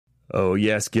Oh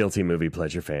yes, guilty movie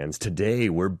pleasure fans. Today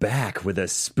we're back with a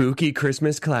spooky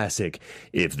Christmas classic.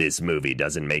 If this movie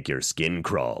doesn't make your skin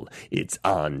crawl, it's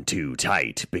on too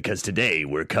tight, because today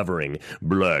we're covering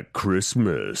Black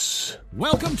Christmas.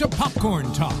 Welcome to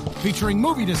Popcorn Talk, featuring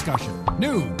movie discussion,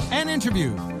 news, and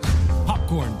interviews.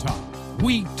 Popcorn Talk,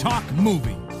 we talk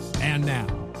movies. And now,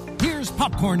 here's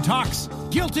Popcorn Talk's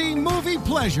Guilty Movie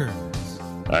Pleasures.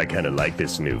 I kind of like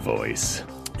this new voice.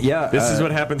 Yeah, this is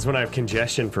what happens when I have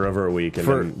congestion for over a week, and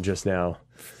then just now.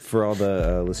 For all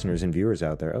the listeners and viewers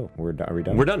out there, are we done?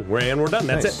 We're done. We're done.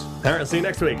 That's Nice. it. All right, see you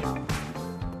next week.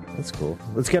 That's cool.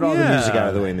 Let's get all the music out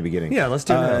of the way in the beginning. Yeah, let's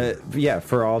do that. Yeah,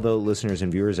 for all the listeners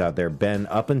and viewers out there, Ben,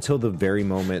 up until the very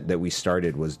moment that we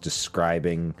started, was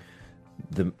describing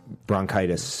the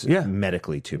bronchitis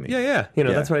medically to me. Yeah.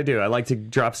 That's what I do. I like to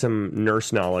drop some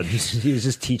nurse knowledge. He was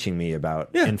just teaching me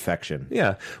about infection.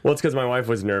 Yeah. Well, it's because my wife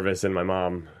was nervous, and my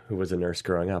mom, who was a nurse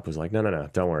growing up, was like, no,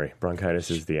 don't worry. Bronchitis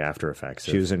is the after effects.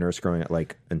 She was a nurse growing up,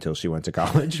 until she went to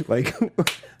college. My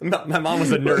mom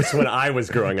was a nurse when I was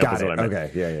growing up. Got it. What I meant.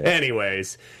 Okay, yeah.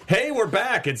 Anyways, hey, we're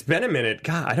back. It's been a minute.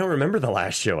 God, I don't remember the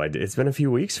last show I did. It's been a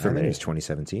few weeks for me. I think it was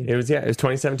 2017. It was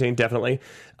 2017, definitely.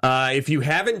 If you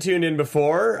haven't tuned in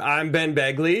before, I'm Ben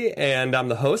Begley, and I'm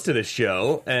the host of this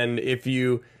show. And if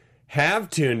you have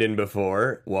tuned in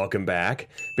before, welcome back.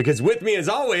 Because with me, as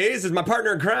always, is my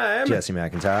partner in crime, Jesse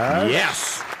McIntyre.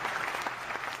 Yes.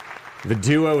 The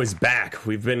duo is back.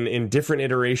 We've been in different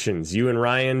iterations. You and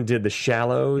Ryan did The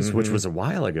Shallows, which was a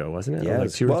while ago, wasn't it? Yeah,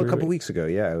 like 2 or 3 a couple weeks ago.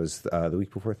 Yeah, it was the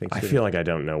week before I Thanksgiving. feel like I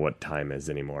don't know what time is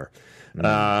anymore.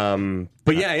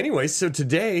 But yeah, anyway, so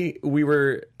today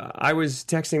I was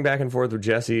texting back and forth with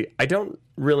Jesse. I don't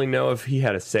really know if he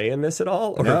had a say in this at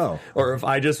all, or if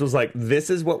I just was like, this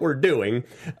is what we're doing.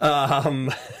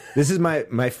 This is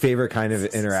my favorite kind of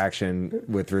interaction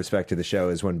with respect to the show,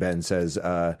 is when Ben says,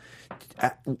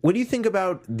 what do you think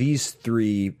about these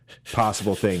 3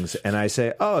 possible things? And I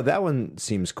say, oh, that one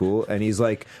seems cool. And he's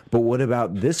like, but what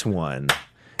about this one?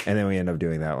 And then we end up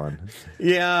doing that one.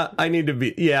 Yeah, I need to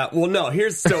be. Yeah, well, no.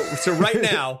 Here's so right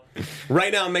now,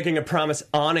 I'm making a promise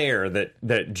on air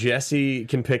that Jesse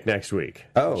can pick next week.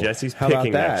 Oh, Jesse's how about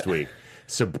picking that? next week.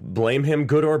 So blame him,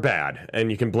 good or bad, and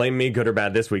you can blame me, good or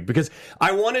bad, this week, because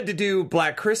I wanted to do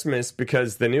Black Christmas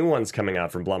because the new one's coming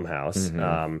out from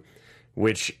Blumhouse,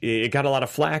 which it got a lot of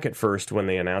flack at first when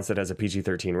they announced it as a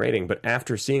PG-13 rating, but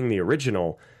after seeing the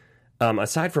original.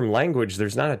 Aside from language,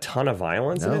 there's not a ton of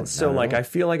violence in it. So, I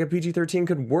feel like a PG-13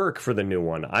 could work for the new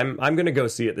one. I'm going to go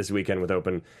see it this weekend with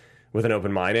an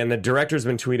open mind. And the director's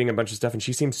been tweeting a bunch of stuff, and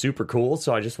she seems super cool.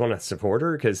 So I just want to support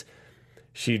her because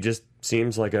she just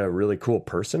seems like a really cool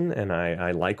person. And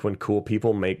I like when cool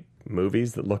people make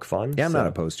movies that look fun. Yeah, I'm not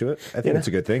opposed to it. I think it's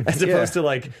a good thing. As opposed to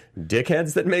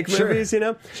dickheads that make movies,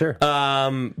 Sure.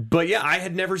 But yeah, I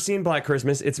had never seen Black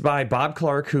Christmas. It's by Bob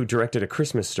Clark, who directed A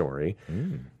Christmas Story.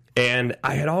 And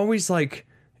I had always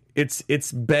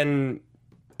it's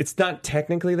not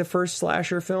technically the first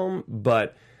slasher film,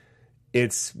 but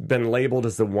it's been labeled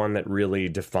as the one that really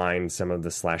defined some of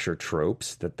the slasher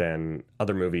tropes that then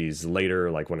other movies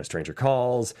later, like When a Stranger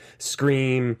Calls,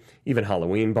 Scream, even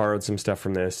Halloween borrowed some stuff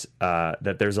from this,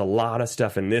 that there's a lot of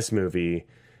stuff in this movie,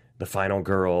 The Final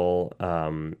Girl,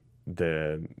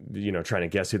 trying to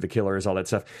guess who the killer is, all that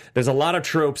stuff. There's a lot of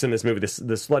tropes in this movie. The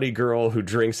slutty girl who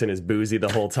drinks and is boozy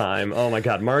the whole time. Oh my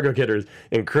God, Margot Kidder is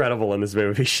incredible in this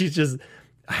movie. She's just,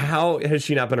 how has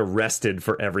she not been arrested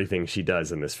for everything she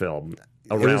does in this film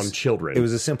around children? It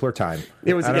was a simpler time.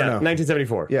 It was, I don't know.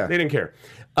 1974. Yeah. They didn't care.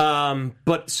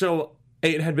 But so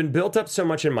it had been built up so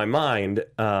much in my mind,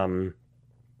 and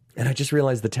I just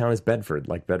realized the town is Bedford,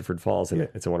 like Bedford Falls, and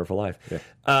It's a Wonderful Life.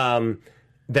 Yeah.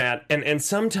 That and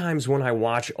sometimes when I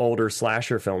watch older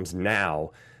slasher films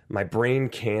now, my brain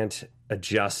can't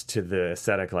adjust to the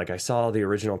aesthetic. Like I saw the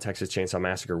original Texas Chainsaw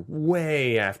Massacre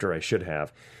way after I should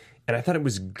have, and I thought it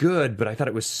was good, but I thought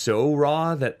it was so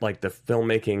raw that the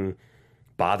filmmaking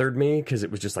bothered me because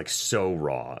it was just so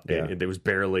raw. Yeah. It was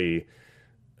barely.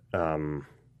 But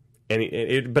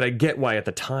I get why at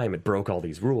the time it broke all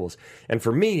these rules. And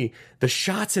for me, the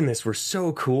shots in this were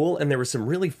so cool, and there was some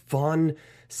really fun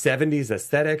 70s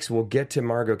aesthetics. We'll get to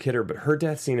Margot Kidder, but her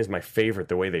death scene is my favorite,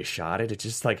 the way they shot it. It's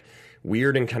just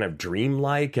weird and kind of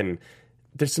dreamlike, and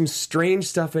there's some strange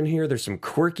stuff in here. There's some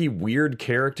quirky, weird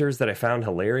characters that I found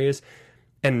hilarious.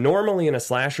 And normally in a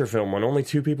slasher film, when only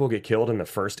 2 people get killed in the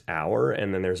first hour,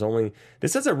 and then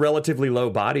this has a relatively low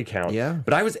body count. Yeah.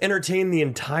 But I was entertained the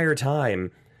entire time,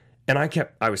 and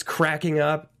I was cracking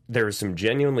up. There was some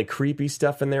genuinely creepy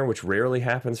stuff in there, which rarely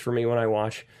happens for me when I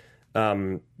watch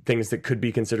things that could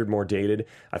be considered more dated.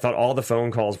 I thought all the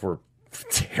phone calls were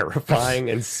terrifying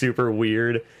and super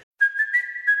weird.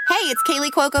 it's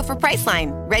Kaylee Cuoco for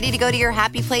Priceline. Ready to go to your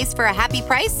happy place for a happy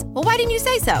price? Well, why didn't you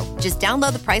say so? Just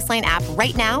download the Priceline app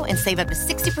right now and save up to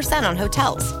 60% on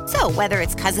hotels. So whether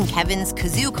it's Cousin Kevin's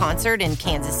Kazoo Concert in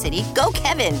Kansas City, go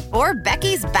Kevin, or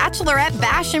Becky's Bachelorette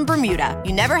Bash in Bermuda,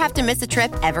 you never have to miss a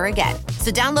trip ever again.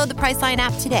 So download the Priceline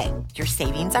app today. Your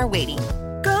savings are waiting.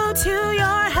 Go to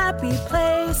your happy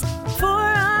place for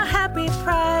a happy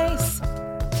price.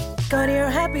 Go to your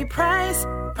happy price,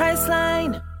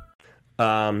 Priceline.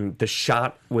 The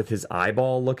shot with his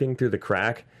eyeball looking through the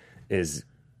crack is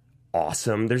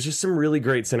awesome. There's just some really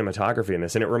great cinematography in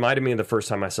this, and it reminded me of the first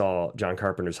time I saw John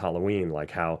Carpenter's Halloween, like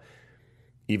how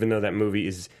even though that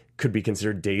movie could be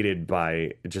considered dated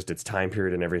by just its time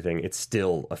period and everything, it's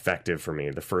still effective for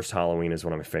me. The first Halloween is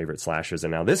one of my favorite slashers,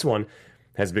 and now this one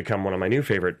has become one of my new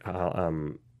favorite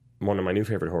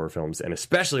horror films, and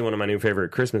especially one of my new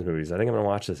favorite Christmas movies. I think I'm going to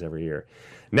watch this every year.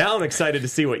 Now I'm excited to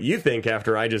see what you think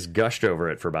after I just gushed over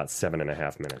it for about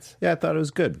 7.5 minutes. Yeah, I thought it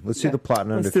was good. Let's do the plot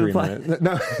in under 3 minutes.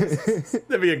 No.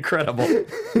 That'd be incredible.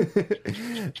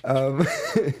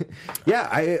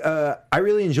 Yeah, I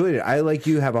really enjoyed it. I, like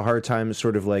you, have a hard time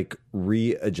sort of like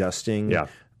readjusting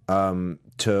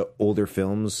to older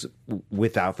films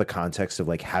without the context of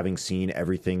like having seen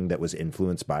everything that was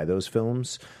influenced by those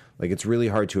films. Like, it's really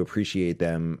hard to appreciate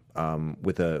them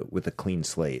with a clean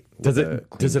slate.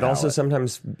 Is it also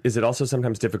sometimes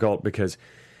difficult because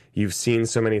you've seen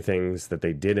so many things that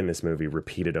they did in this movie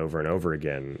repeated over and over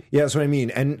again? Yeah, that's what I mean.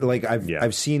 And like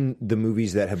I've seen the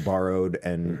movies that have borrowed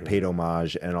and paid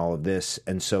homage and all of this,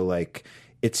 and so like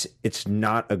it's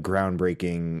not a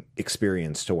groundbreaking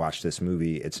experience to watch this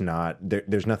movie. It's not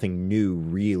there's nothing new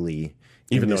really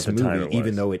even in though this at the movie, time it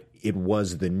even though it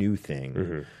was the new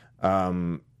thing.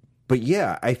 But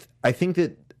yeah, I think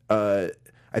that I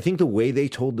think the way they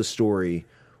told the story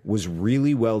was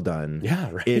really well done. Yeah,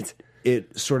 right.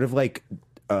 It sort of like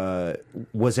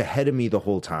was ahead of me the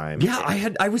whole time.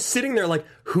 Yeah, I was sitting there like,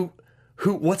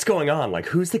 what's going on? Like,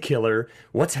 who's the killer?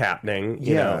 What's happening?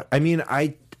 You know? I mean,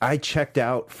 I checked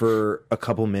out for a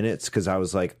couple minutes because I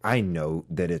was like, I know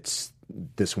that it's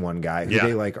this one guy who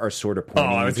they like are sort of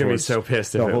pointing. Oh, I was gonna be so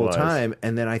pissed the whole time,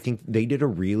 and then I think they did a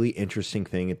really interesting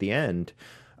thing at the end.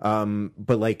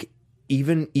 But like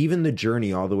even the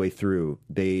journey all the way through,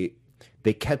 they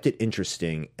kept it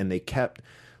interesting, and they kept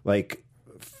like,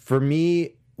 for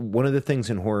me, one of the things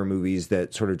in horror movies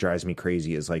that sort of drives me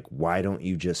crazy is like, why don't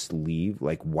you just leave?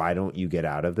 Like, why don't you get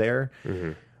out of there?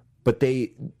 But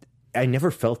I never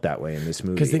felt that way in this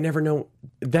movie because they never know.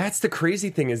 That's the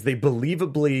crazy thing, is they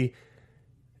believably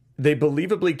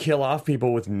kill off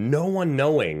people with no one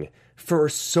knowing for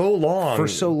so long.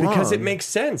 Because it makes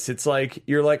sense. It's like,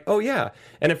 you're like, oh yeah.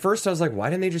 And at first I was like, why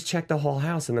didn't they just check the whole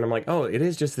house? And then I'm like, oh, it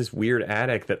is just this weird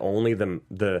attic that only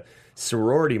the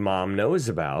sorority mom knows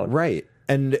about. Right.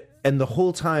 And the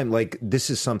whole time, like,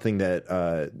 this is something that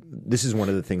this is one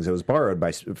of the things that was borrowed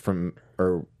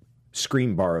or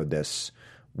Scream borrowed this,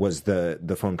 was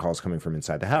the phone calls coming from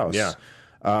inside the house. Yeah.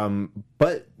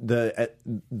 But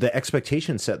the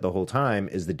expectation set the whole time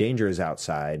is the danger is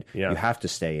outside. Yeah. You have to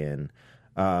stay in.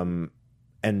 And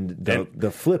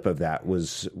the flip of that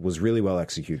was really well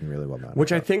executed and really well done.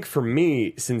 Which I think for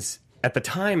me, since at the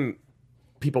time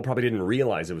people probably didn't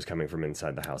realize it was coming from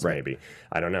inside the house, maybe.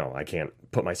 I don't know. I can't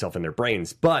put myself in their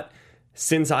brains. But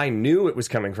since I knew it was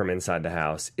coming from inside the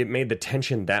house, it made the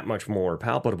tension that much more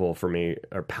palpable for me.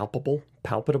 Or palpable?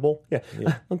 Yeah.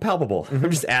 Palpable.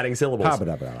 I'm just adding syllables.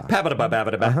 Palpable.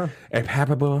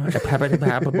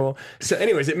 So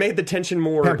anyways, it made the tension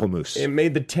more... Pamplemousse. It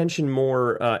made the tension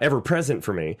more ever-present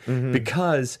for me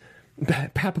because...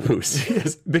 Papapoose.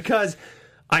 Yes, because...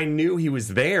 I knew he was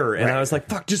there, and I was like,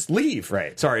 fuck, just leave.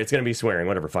 Right. Sorry, it's going to be swearing.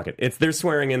 Whatever, fuck it. They're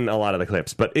swearing in a lot of the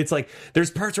clips, but it's like,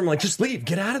 there's parts where I'm like, just leave,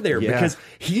 get out of there, because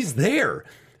he's there.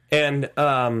 And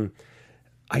I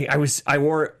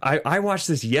watched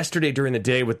this yesterday during the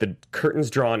day with the curtains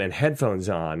drawn and headphones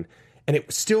on, and it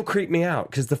still creeped me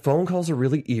out, because the phone calls are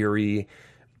really eerie,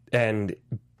 and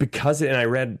I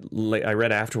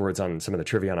read afterwards on some of the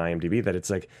trivia on IMDb that it's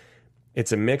like,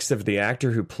 it's a mix of the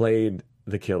actor who played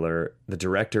the killer, the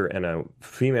director, and a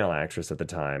female actress at the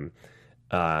time,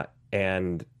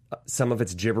 and some of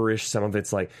it's gibberish, some of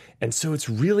it's like, and so it's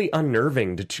really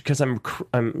unnerving because I'm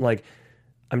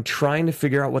trying to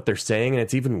figure out what they're saying, and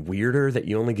it's even weirder that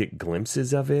you only get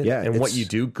glimpses of it, and what you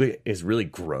do is really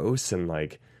gross and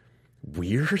like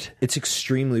weird. It's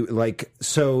extremely like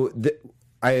so.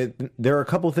 There are a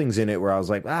couple things in it where I was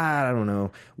like, I don't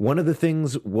know. One of the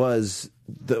things was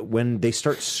when they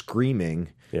start screaming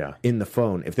in the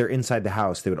phone, if they're inside the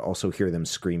house, they would also hear them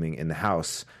screaming in the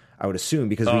house, I would assume,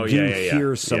 because we do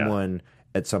hear someone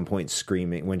at some point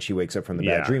screaming when she wakes up from the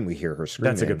bad dream. We hear her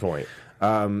screaming. That's a good point.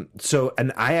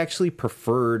 And I actually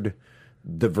preferred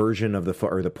the version of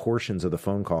the portions of the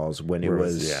phone calls when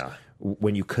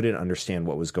when you couldn't understand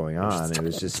what was going on. It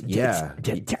was just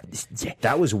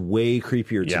that was way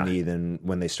creepier to me than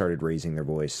when they started raising their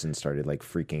voice and started like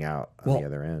freaking out on the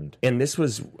other end. And this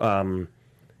was I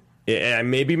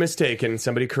may be mistaken,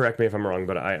 somebody correct me if I'm wrong,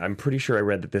 but I'm pretty sure I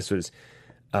read that this was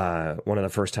one of the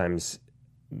first times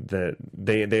that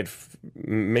they'd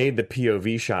made the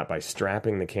POV shot by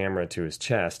strapping the camera to his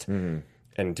chest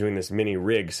and doing this mini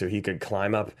rig so he could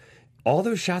climb up. All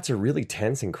those shots are really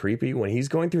tense and creepy. When he's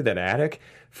going through that attic,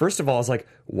 first of all, it's like,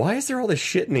 why is there all this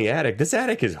shit in the attic? This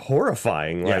attic is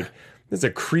horrifying. Like, there's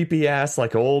a creepy ass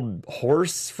like old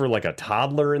horse for like a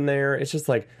toddler in there. It's just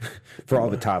like for all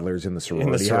the toddlers in the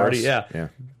sorority house. Yeah.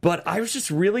 But I was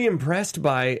just really impressed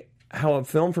by how a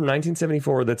film from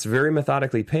 1974 that's very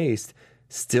methodically paced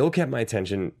still kept my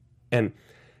attention. And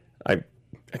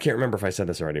I can't remember if I said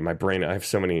this already. My brain, I have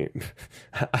so many...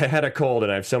 I had a cold and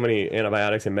I have so many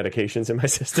antibiotics and medications in my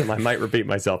system, I might repeat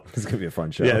myself. It's going to be a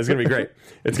fun show. Yeah, it's going to be great.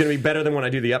 It's going to be better than when I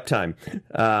do the uptime.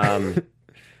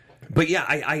 But yeah,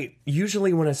 I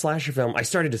usually when a slasher film... I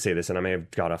started to say this and I may have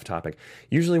got off topic.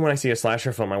 Usually when I see a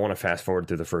slasher film, I want to fast forward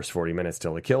through the first 40 minutes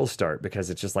till the kills start because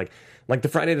it's just like the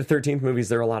Friday the 13th movies,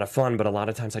 they're a lot of fun, but a lot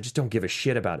of times I just don't give a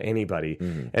shit about anybody.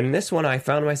 And in this one, I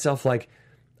found myself like...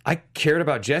 I cared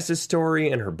about Jess's story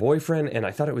and her boyfriend, and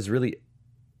I thought it was really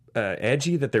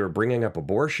edgy that they were bringing up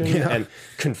abortion and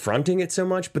confronting it so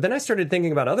much. But then I started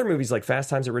thinking about other movies like Fast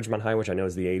Times at Ridgemont High, which I know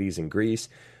is the 80s in Greece.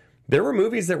 There were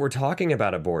movies that were talking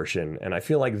about abortion, and I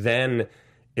feel like then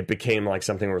it became like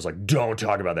something where it was like, don't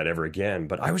talk about that ever again.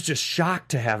 But I was just shocked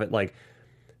to have it like...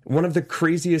 One of the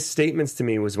craziest statements to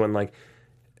me was when like...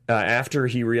 after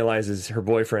he realizes her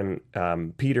boyfriend,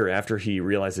 Peter, after he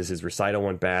realizes his recital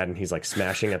went bad and he's like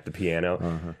smashing at the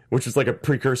piano, which was like a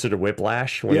precursor to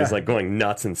Whiplash when he's like going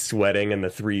nuts and sweating and the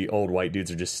three old white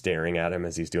dudes are just staring at him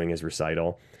as he's doing his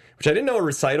recital, which I didn't know a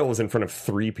recital was in front of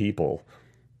three people.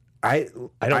 I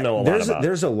don't know a lot about.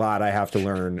 There's a lot I have to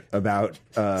learn about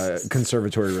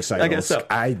conservatory recitals. I guess so.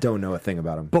 I don't know a thing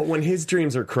about them. But when his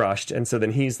dreams are crushed, and so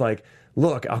then he's like,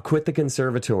 look, I'll quit the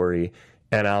conservatory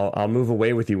and I'll move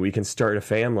away with you. We can start a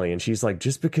family. And she's like,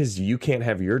 just because you can't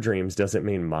have your dreams doesn't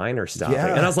mean mine are stopping. Yeah.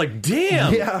 And I was like,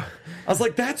 damn. Yeah. I was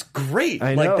like, that's great.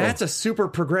 I like, know. that's a super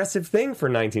progressive thing for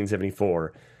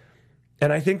 1974.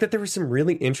 And I think that there were some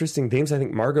really interesting themes. I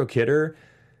think Margot Kidder,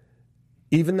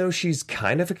 even though she's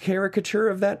kind of a caricature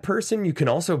of that person, you can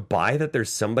also buy that there's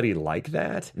somebody like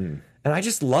that. And I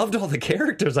just loved all the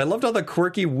characters. I loved all the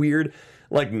quirky, weird...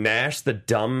 Like Nash, the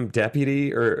dumb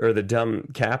deputy or the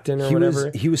dumb captain or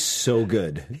whatever. He was so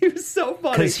good. He was so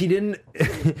funny. Because he didn't...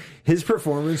 his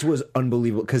performance was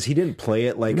unbelievable. Because he didn't play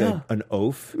it like an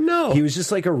oaf. No. He was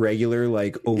just like a regular,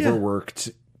 like, overworked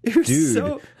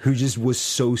dude who just was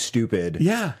so stupid.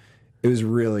 Yeah. It was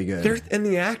really good. And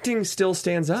the acting still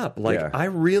stands up. Like, I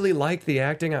really like the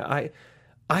acting.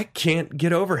 I can't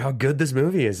get over how good this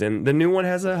movie is. And the new one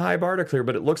has a high bar to clear,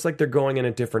 but it looks like they're going in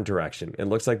a different direction. It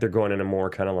looks like they're going in a more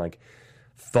kind of like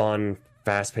fun,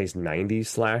 fast-paced 90s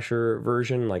slasher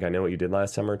version, like I Know What You Did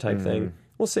Last Summer type thing.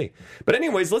 We'll see. But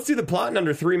anyways, let's do the plot in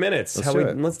under 3 minutes.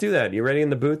 Let's do that. You ready in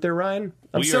the booth there, Ryan?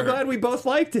 I'm so glad we both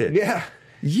liked it. Yeah.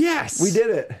 Yes. We did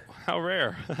it. How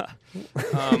rare.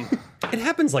 It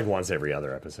happens like once every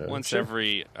other episode. Once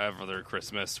every other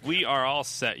Christmas. We are all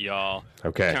set, y'all.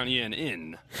 Okay. Count you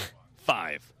in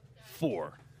 5,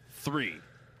 4, 3,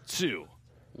 2,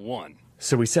 1.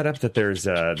 So we set up that there's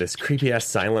this creepy-ass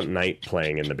Silent Night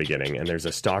playing in the beginning, and there's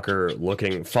a stalker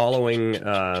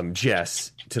following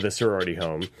Jess to the sorority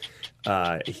home.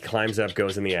 He climbs up,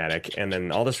 goes in the attic, and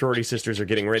then all the sorority sisters are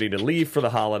getting ready to leave for the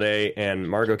holiday, and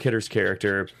Margot Kidder's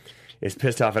character is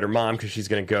pissed off at her mom because she's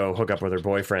going to go hook up with her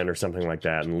boyfriend or something like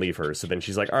that and leave her. So then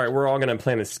she's like, all right, we're all going to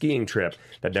plan a skiing trip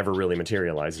that never really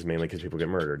materializes, mainly because people get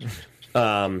murdered.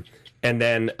 And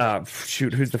then,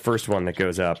 who's the first one that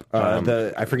goes up?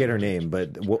 I forget her name,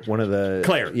 but one of the...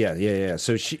 Claire. Yeah.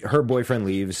 So her boyfriend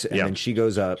leaves, and then she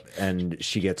goes up, and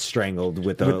she gets strangled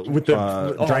with the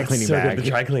dry cleaning bag. The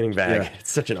dry cleaning bag. Yeah.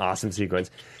 It's such an awesome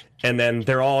sequence. And then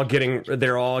they're all getting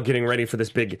ready for this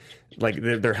big, like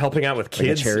they're helping out with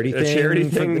kids, like a charity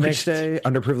thing the next day,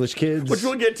 underprivileged kids, which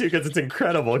we'll get to because it's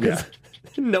incredible. Because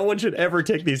no one should ever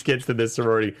take these kids to this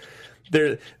sorority.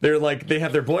 They're like they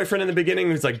have their boyfriend in the beginning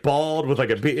who's like bald with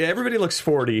like everybody looks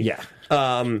 40. Yeah.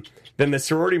 Then the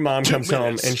sorority mom comes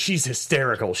home and she's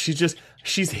hysterical.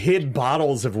 She's hid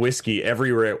bottles of whiskey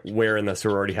everywhere in the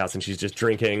sorority house and she's just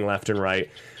drinking left and right.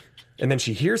 And then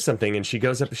she hears something, and she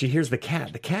goes up. She hears the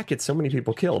cat. The cat gets so many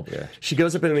people killed. Yeah. She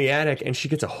goes up in the attic, and she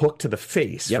gets a hook to the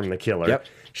face Yep. from the killer. Yep.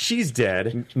 She's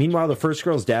dead. Meanwhile, the first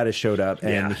girl's dad has showed up,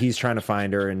 and Yeah. he's trying to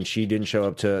find her, and she didn't show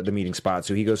up to the meeting spot.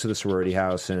 So he goes to the sorority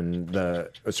house, and the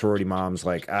sorority mom's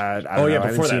like, I don't know, I haven't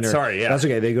before seen that. her. Sorry, yeah. That's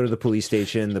okay. They go to the police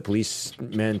station. The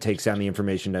policeman takes down the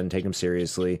information, doesn't take him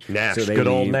seriously. Nash, So they good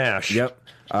old leave. Nash. Yep.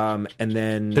 And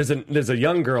then There's a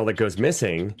young girl that goes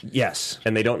missing. yes,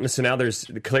 And they don't. So now there's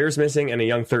Claire's missing and a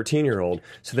young 13-year-old.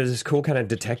 So there's this cool kind of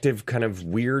detective, kind of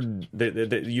weird.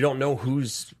 You don't know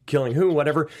who's killing who,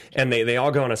 whatever. And they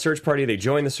all go on a search party. They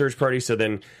join the search party. So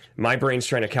then my brain's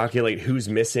trying to calculate who's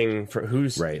missing,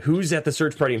 who's at the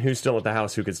search party and who's still at the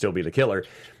house, who could still be the killer.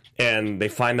 And they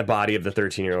find the body of the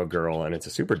 13-year-old girl, and it's a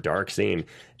super dark scene.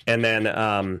 And then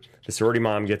the sorority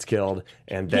mom gets killed,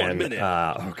 and then 1 minute.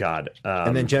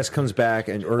 and then Jess comes back,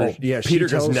 and she Peter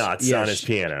goes tells, nuts on his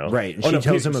piano. right? And Oh, she no,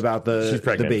 tells Peter's- him about she's the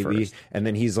pregnant baby, first. and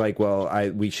then he's like, "Well,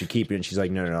 we should keep it." And she's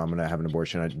like, "No, I'm going to have an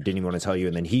abortion. I didn't even want to tell you."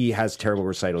 And then he has a terrible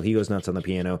recital. He goes nuts on the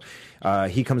piano.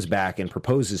 He comes back and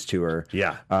proposes to her.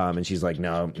 Yeah. and she's like,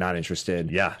 "No, not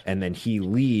interested." Yeah. and then he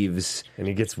leaves, And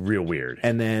he gets real weird.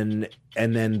 and then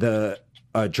the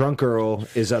drunk girl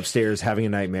is upstairs having a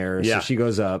nightmare. Yeah. So she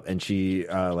goes up and she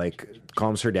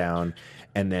calms her down,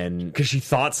 and then Because she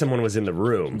thought someone was in the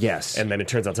room. Yes. And then it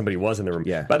turns out somebody was in the room.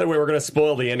 Yeah. By the way, we're going to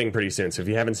spoil the ending pretty soon. So if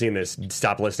you haven't seen this,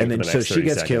 stop listening And then- for the next so she 30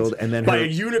 gets seconds. killed, and then by her- a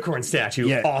unicorn statue.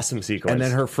 Yeah. Awesome sequence. and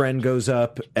then her friend goes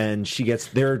up and she gets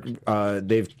there.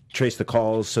 They've traced the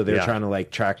calls, so they're Yeah. trying to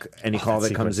like track any call that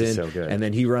that comes sequence in. is so good. And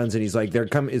then he runs and he's like,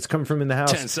 it's come from in the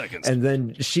house. 10 seconds. And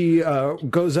then she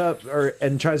goes up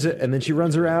and tries it, and then she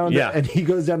runs around. Yeah. and he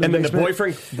goes down to and the then the basement.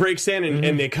 boyfriend breaks in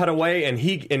and they cut away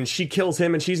and she kills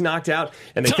him and she's knocked out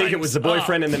and they think it was the Time's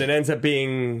boyfriend up. and then it ends up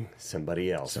being somebody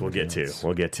else. We'll get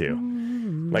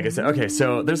to. Like I said, okay,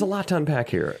 so there's a lot to unpack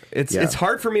here. It's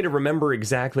hard for me to remember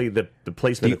exactly the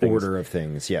placement The of things. order of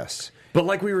things, yes. But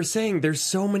like we were saying, there's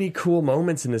so many cool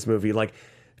moments in this movie. Like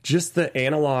just the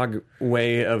analog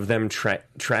way of them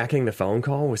tracking the phone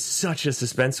call was such a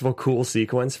suspenseful, cool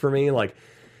sequence for me. Like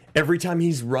every time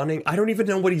he's running, I don't even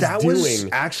know what he's That doing. was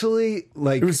actually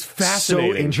like It was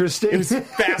fascinating. so interesting. It was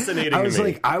fascinating. I was to me.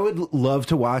 like, I would love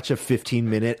to watch a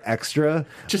 15-minute extra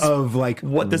Just of like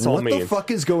what this all What the means.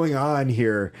 fuck is going on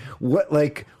here?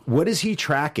 What is he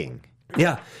tracking?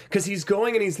 yeah, because he's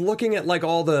going and he's looking at like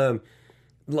all the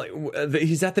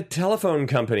he's at the telephone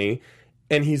company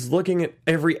and he's looking at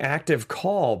every active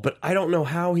call, but I don't know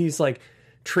how he's like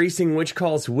tracing which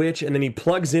call's which, and then he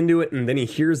plugs into it and then he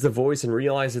hears the voice and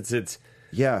realizes it's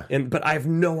Yeah. but I have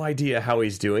no idea how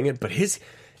he's doing it. But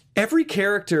every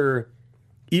character,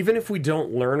 even if we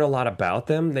don't learn a lot about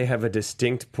them, they have a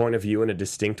distinct point of view and a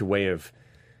distinct way of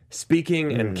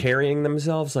speaking and carrying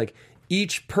themselves. Like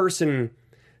each person,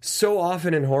 so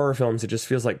often in horror films, it just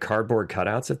feels like cardboard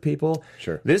cutouts of people.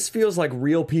 Sure. This feels like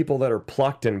real people that are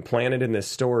plucked and planted in this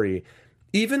story.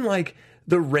 Even like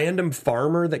the random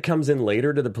farmer that comes in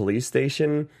later to the police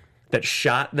station that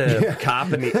shot the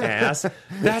cop in the ass.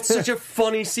 That's such a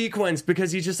funny sequence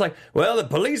because he's just like, well, the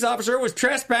police officer was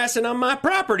trespassing on my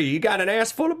property. He got an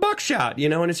ass full of buckshot,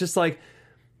 and it's just like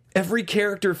every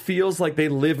character feels like they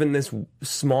live in this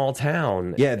small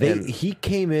town. Yeah, And- he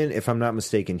came in, if I'm not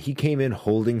mistaken, he came in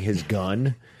holding his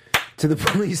gun to the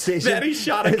police station That he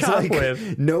shot a It's cop like,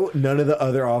 with. None of the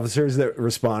other officers that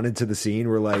responded to the scene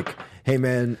were like, "Hey,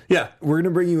 man, Yeah. we're gonna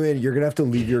bring you in. You're gonna have to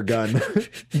leave your gun.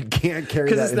 You can't carry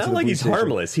that." Because it's into not the like police he's station."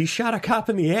 harmless. He shot a cop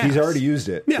in the ass. He's already used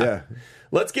it. Yeah.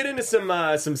 Let's get into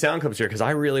some sound clips here because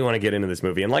I really want to get into this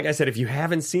movie. And like I said, if you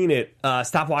haven't seen it,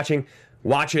 stop watching,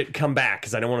 watch it, come back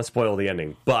because I don't want to spoil the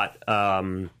ending. But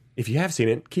if you have seen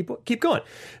it, keep going.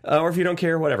 Or if you don't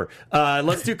care, whatever.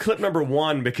 Let's do clip number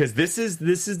 1 because this is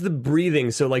the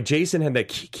breathing. So like Jason had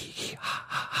that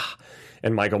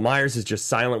and Michael Myers is just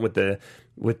silent with the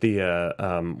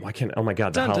why can't oh my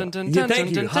god the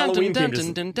thank you Halloween theme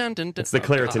it's the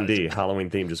Claritin D Halloween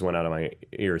theme just went out of my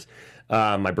ears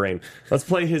my brain. Let's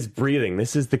play his breathing.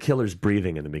 This is the killer's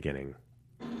breathing in the beginning.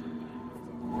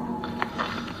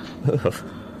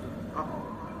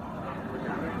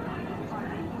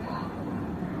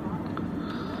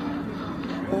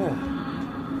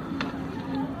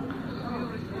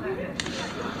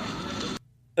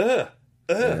 Yeah.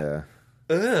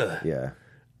 Yeah.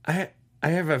 I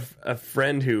have a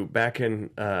friend who back in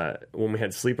when we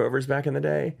had sleepovers back in the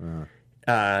day,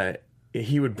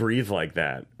 he would breathe like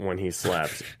that when he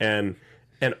slept, and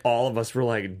all of us were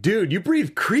like, "Dude, you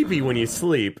breathe creepy when you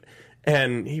sleep,"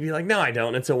 and he'd be like, "No, I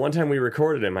don't." And so one time we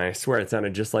recorded him, I swear it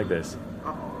sounded just like this.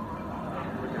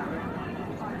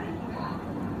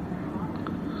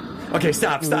 Okay,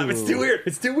 stop. It's too weird.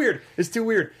 It's too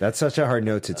weird. That's such a hard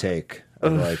note to take.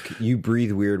 Like, you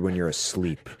breathe weird when you're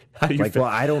asleep. How do you well,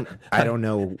 I don't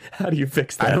know. How do you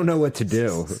fix that? I don't know what to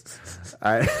do.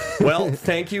 Well,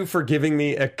 thank you for giving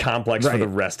me a complex for the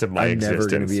rest of my existence. I'm never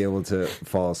going to be able to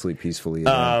fall asleep peacefully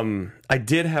again. I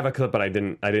did have a clip, but I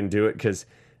didn't do it because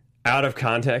out of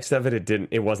context of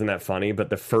it wasn't that funny. But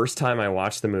the first time I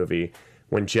watched the movie,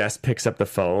 when Jess picks up the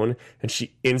phone and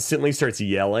she instantly starts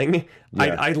yelling,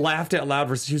 I laughed out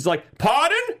loud. She was like,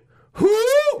 "Pardon? Who?"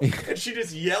 And she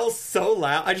just yells so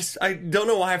loud. I don't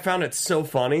know why I found it so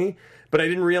funny, but I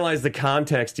didn't realize the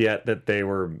context yet that they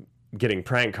were getting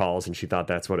prank calls, and she thought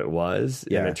that's what it was.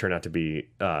 Yeah. And it turned out to be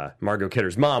Margot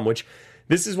Kidder's mom, which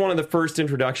this is one of the first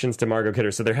introductions to Margot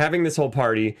Kidder. So they're having this whole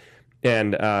party,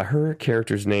 and her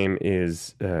character's name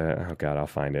is oh god, I'll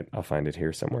find it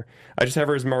here somewhere. I just have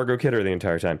her as Margot Kidder the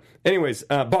entire time. Anyways,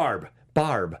 Barb,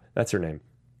 that's her name.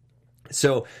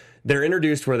 So they're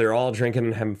introduced where they're all drinking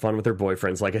and having fun with their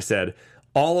boyfriends. Like I said,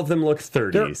 all of them look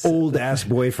 30s. They're old-ass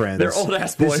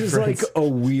boyfriends. This is like a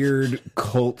weird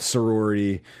cult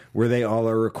sorority where they all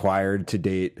are required to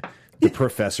date the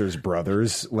professor's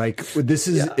brothers. Like, this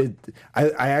is... It,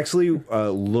 I actually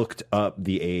looked up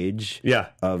the age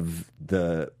of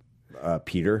the...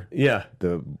 Peter,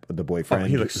 the boyfriend. Oh,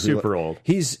 he looks super old.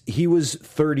 He was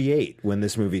 38 when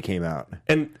this movie came out,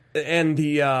 and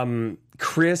the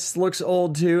Chris looks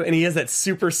old too, and he has that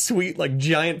super sweet like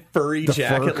giant furry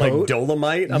jacket like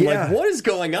Dolomite. I'm like, what is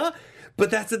going on?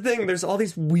 But that's the thing. There's all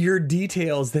these weird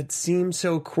details that seem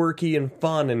so quirky and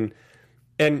fun,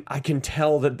 and I can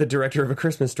tell that the director of A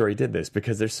Christmas Story did this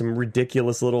because there's some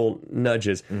ridiculous little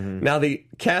nudges. Mm-hmm. Now, the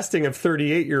casting of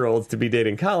 38-year-olds to be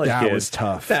dating college kids... That was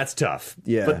tough. That's tough.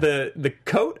 Yeah. But the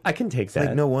coat, I can take that.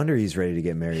 Like, no wonder he's ready to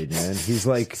get married, man.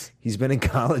 He's been in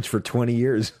college for 20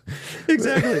 years.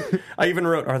 Exactly. I even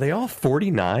wrote, are they all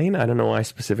 49? I don't know why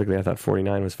specifically I thought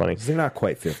 49 was funny. They're not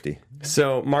quite 50.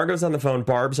 So, Margot's on the phone,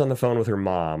 Barb's on the phone with her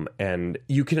mom, and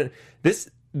you can...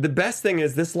 The best thing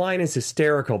is this line is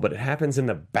hysterical, but it happens in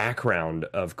the background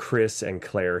of Chris and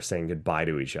Claire saying goodbye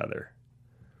to each other.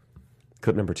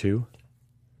 Clip number 2.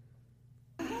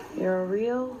 You're a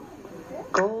real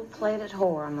gold-plated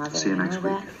whore, Mother. See you next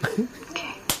week.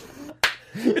 Okay.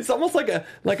 It's almost like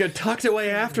a tucked away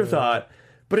afterthought,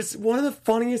 but it's one of the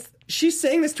funniest. She's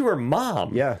saying this to her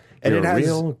mom. Yeah, and You're it has a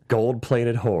real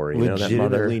gold-plated whore. You know that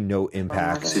mother. Legitimately no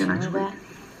impact. See you next week.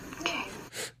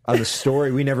 On the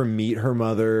story, we never meet her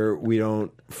mother. We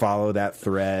don't follow that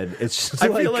thread. It's just I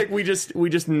feel like we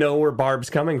just know where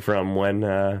Barb's coming from when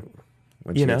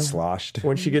she gets sloshed.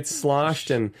 When she gets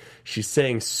sloshed and she's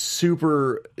saying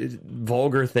super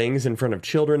vulgar things in front of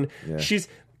children. Yeah.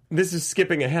 This is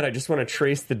skipping ahead. I just want to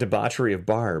trace the debauchery of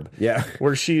Barb. Yeah.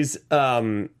 Where she's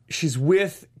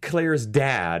with Claire's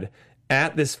dad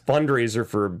at this fundraiser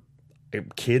for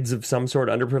kids of some sort,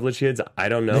 underprivileged kids. I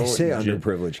don't know. They say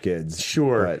underprivileged kids.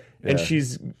 Sure. But, and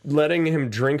she's letting him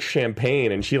drink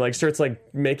champagne, and she like starts like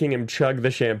making him chug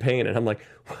the champagne, and I'm like,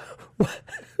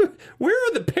 where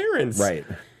are the parents? Right.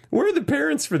 Where are the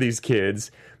parents for these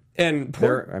kids? And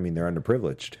they're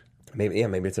underprivileged. Maybe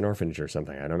it's an orphanage or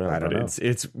something. I don't know. I don't know.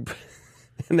 It's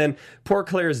and then poor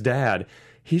Claire's dad,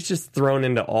 he's just thrown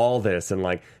into all this, and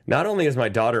like, not only is my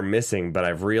daughter missing, but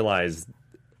I've realized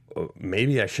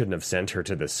maybe I shouldn't have sent her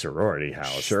to this sorority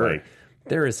house. Sure. Like,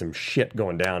 there is some shit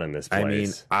going down in this place. I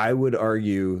mean, I would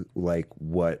argue, like,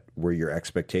 what were your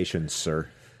expectations, sir?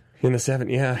 In the 7th,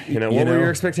 yeah. What were your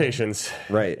expectations?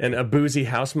 Right. And a boozy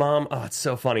house mom? Oh, it's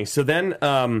so funny. So then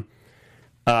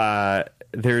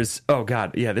there's, oh,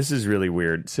 God, yeah, this is really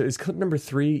weird. So is clip number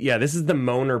 3? Yeah, this is the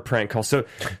Moaner prank call. So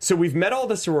we've met all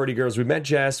the sorority girls. We've met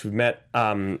Jess. We've met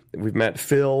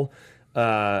Phil.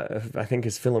 I think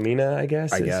is Philomena, I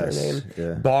guess is her name.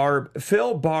 Yeah.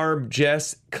 Barb,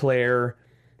 Jess, Claire,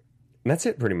 and that's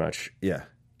it pretty much. Yeah.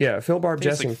 Yeah, Phil, Barb,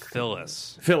 Jess, and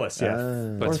Phyllis. Phyllis,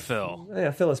 yeah. But it's Phil.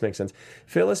 Yeah, Phyllis makes sense.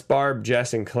 Phyllis, Barb,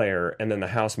 Jess, and Claire, and then the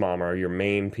house mom are your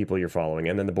main people you're following,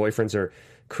 and then the boyfriends are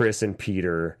Chris and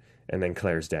Peter, and then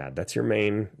Claire's dad. That's your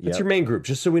main. That's your main group.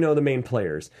 Just so we know the main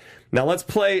players. Now let's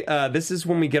play. This is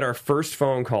when we get our first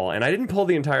phone call, and I didn't pull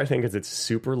the entire thing because it's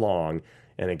super long.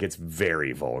 And it gets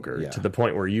very vulgar to the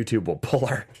point where YouTube will pull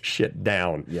our shit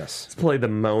down. Yes. Let's play the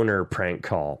Moaner prank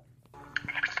call.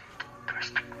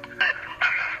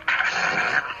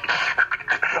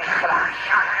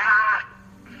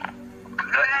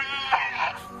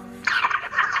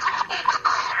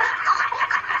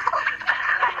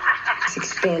 He's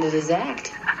expanded his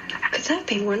act. Could that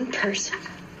be one person?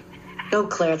 No,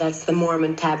 Claire, that's the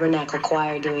Mormon Tabernacle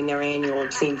Choir doing their annual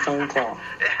obscene phone call.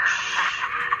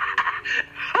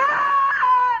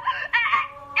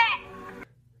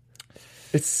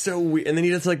 It's so weird. And then he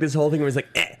does like this whole thing where he's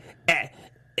like,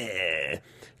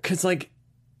 because like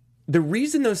the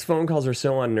reason those phone calls are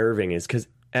so unnerving is because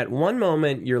at one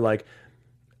moment you're like,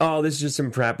 oh, this is just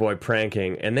some frat boy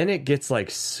pranking, and then it gets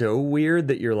like so weird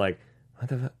that you're like,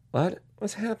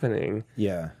 what's happening?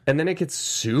 Yeah. And then it gets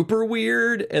super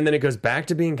weird, and then it goes back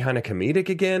to being kind of comedic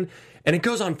again, and it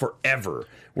goes on forever.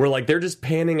 Where like they're just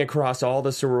panning across all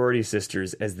the sorority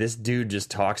sisters as this dude just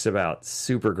talks about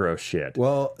super gross shit.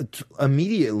 Well,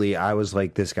 immediately I was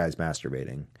like, this guy's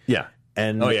masturbating. Yeah.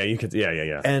 And oh yeah, you could.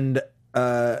 Yeah. And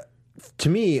to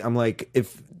me, I'm like,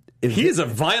 if he is a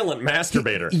violent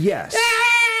masturbator. Yes.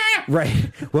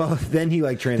 Right. Well, then he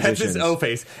like transitions. That's his O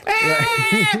face.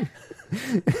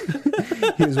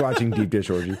 He was watching Deep Dish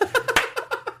Orgy.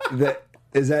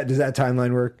 Does that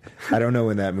timeline work? I don't know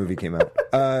when that movie came out.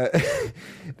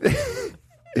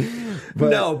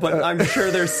 But I'm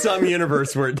sure there's some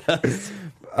universe where it does.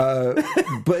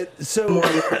 But so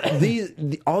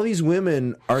all these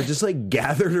women are just like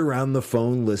gathered around the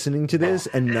phone listening to this,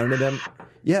 and none of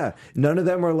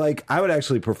them are like, I would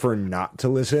actually prefer not to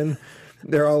listen.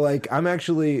 They're all like, I'm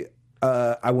actually,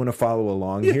 I want to follow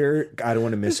along here. I don't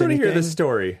want to miss anything. I hear the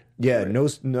story. Yeah,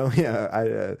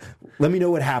 right. Let me know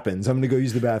what happens. I'm going to go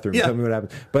use the bathroom. Yeah. Tell me what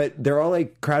happens. But they're all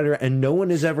like crowded around, and no one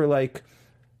is ever like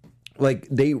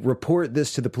they report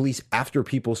this to the police after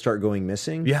people start going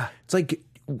missing. Yeah. It's like,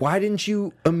 why didn't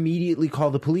you immediately call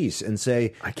the police and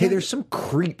say, hey, there's some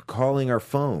creep calling our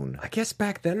phone? I guess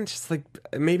back then, it's just like,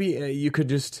 maybe you could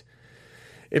just,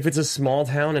 if it's a small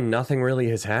town and nothing really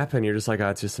has happened, you're just like, oh,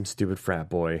 it's just some stupid frat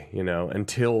boy,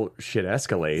 until shit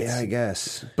escalates. Yeah, I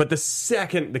guess. But the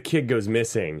second the kid goes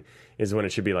missing is when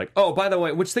it should be like, oh, by the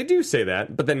way, which they do say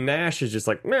that, but then Nash is just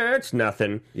like, nah, it's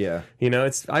nothing. Yeah.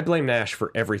 I blame Nash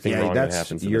for everything wrong that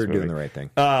happens in you're this movie. doing the right thing.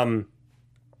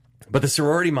 But the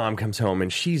sorority mom comes home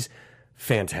and she's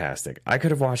fantastic. I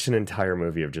could have watched an entire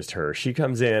movie of just her. She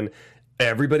comes in,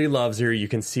 everybody loves her. You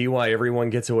can see why everyone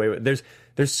gets away with it.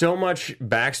 There's so much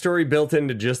backstory built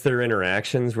into just their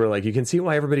interactions where like you can see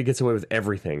why everybody gets away with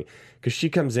everything. Because she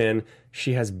comes in,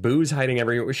 she has booze hiding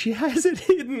everywhere. She has it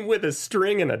hidden with a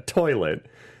string in a toilet.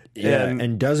 Yeah,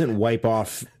 and doesn't wipe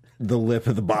off the lip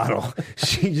of the bottle.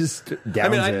 She just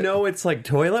downs it. I know it's like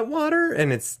toilet water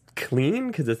and it's clean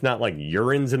because it's not like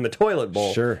urine's in the toilet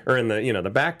bowl. Sure. Or in the, the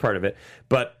back part of it.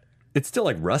 But it's still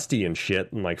like rusty and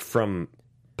shit and like from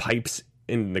pipes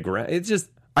in the ground. It's just...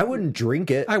 I wouldn't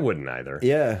drink it. I wouldn't either.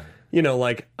 Yeah.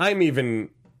 Like I'm even...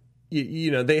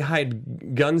 they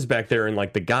hide guns back there in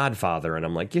like The Godfather, and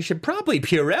I'm like, you should probably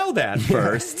Purell that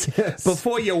first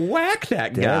before you whack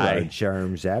that guy. There are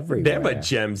germs everywhere. There are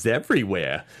gems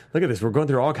everywhere. Look at this. We're going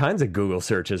through all kinds of Google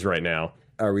searches right now.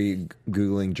 Are we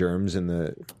Googling germs in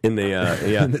the in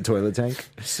the toilet tank?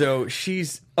 So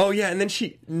and then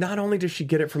she not only does she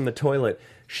get it from the toilet,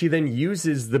 she then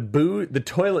uses the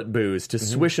toilet booze to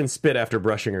swish and spit after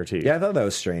brushing her teeth. Yeah, I thought that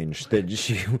was strange. That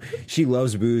she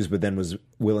loves booze, but then was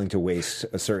willing to waste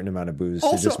a certain amount of booze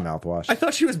to just mouthwash. I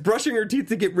thought she was brushing her teeth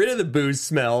to get rid of the booze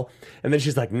smell, and then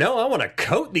she's like, "No, I want to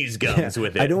coat these gums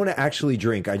with it. I don't want to actually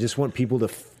drink. I just want people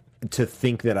to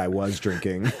think that I was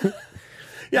drinking."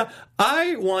 Yeah,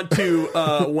 I want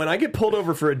to, when I get pulled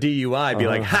over for a DUI, be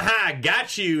like, ha-ha,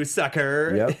 got you,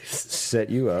 sucker. Yep, set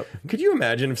you up. Could you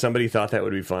imagine if somebody thought that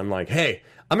would be fun? Like, hey,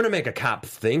 I'm going to make a cop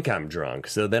think I'm drunk,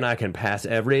 so then I can pass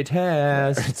every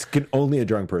test. Only a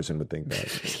drunk person would think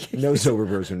that. No sober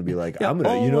person would be like, you know what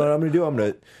I'm going to do? I'm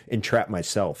going to entrap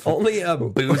myself. Only a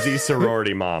boozy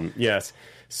sorority mom, yes.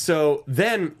 So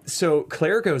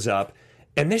Claire goes up,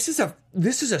 and this is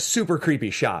a super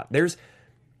creepy shot.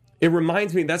 It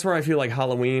reminds me, that's where I feel like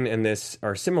Halloween and this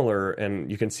are similar,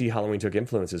 and you can see Halloween took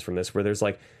influences from this, where there's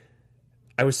like,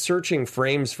 I was searching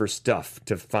frames for stuff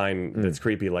to find that's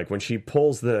creepy. Like when she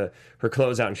pulls her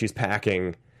clothes out and she's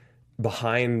packing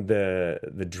behind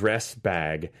the dress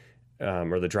bag,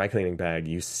 or the dry cleaning bag,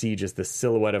 you see just the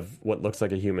silhouette of what looks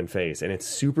like a human face, and it's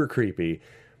super creepy.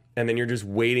 And then you're just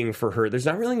waiting for her. There's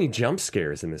not really any jump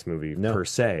scares in this movie per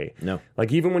se. No.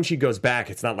 Like even when she goes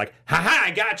back, it's not like, ha-ha, I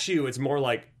got you. It's more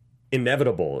like,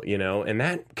 inevitable, and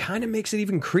that kind of makes it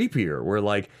even creepier, where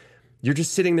like you're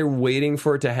just sitting there waiting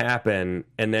for it to happen,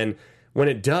 and then when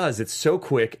it does, it's so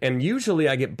quick. And usually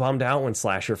I get bummed out when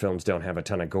slasher films don't have a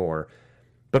ton of gore,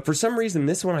 but for some reason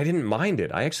this one I didn't mind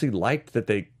it. I actually liked that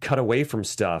they cut away from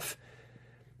stuff,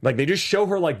 like they just show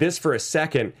her like this for a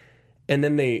second, and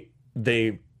then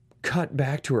they cut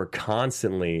back to her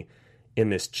constantly in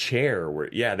this chair where,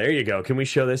 yeah, there you go. Can we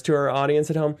show this to our audience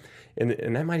at home? And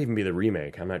that might even be the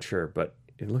remake. I'm not sure, but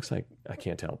it looks like, I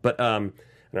can't tell. But I don't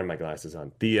have my glasses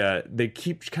on. They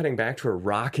keep cutting back to her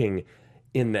rocking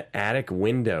in the attic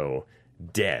window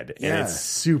dead, and Yeah. it's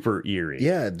super eerie.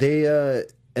 Yeah,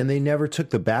 they never took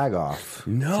the bag off.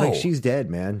 No. It's like she's dead,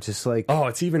 man. Just like Oh,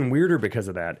 it's even weirder because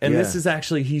of that. And Yeah. this is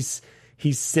actually he's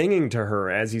singing to her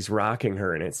as he's rocking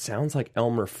her, and it sounds like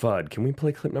Elmer Fudd. Can we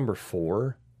play clip number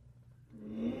 4?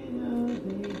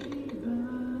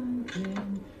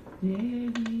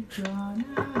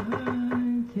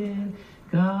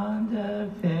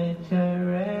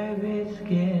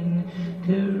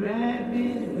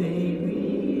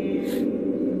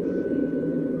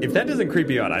 If that doesn't creep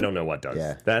you out, I don't know what does.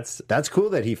 Yeah. That's cool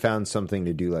that he found something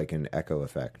to do like an echo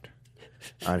effect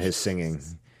on his singing.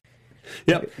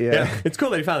 Yep. Yeah. Yeah. It's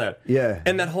cool that he found that. Yeah.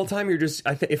 And that whole time you're just,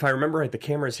 if I remember right, the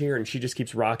camera's here and she just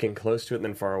keeps rocking close to it and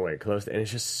then far away, close. And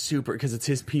it's just super, because it's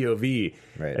his POV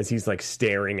Right. as he's like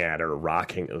staring at her,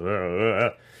 rocking.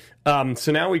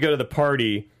 So now we go to the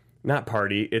party, not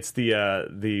party, it's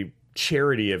the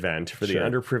charity event for the Sure.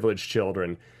 underprivileged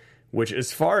children, which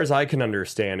as far as I can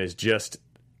understand is just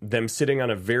them sitting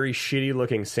on a very shitty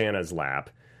looking Santa's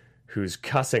lap who's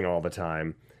cussing all the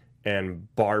time. And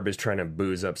Barb is trying to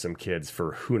booze up some kids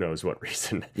for who knows what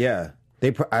reason. Yeah. I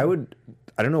don't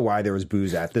know why there was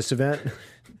booze at this event.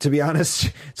 To be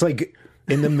honest, it's like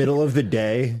in the middle of the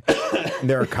day,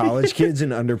 there are college kids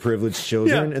and underprivileged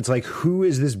children. Yeah. It's like, who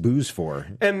is this booze for?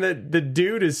 And the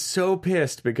dude is so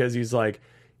pissed because he's like,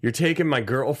 you're taking my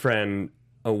girlfriend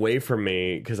away from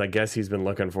me, because I guess he's been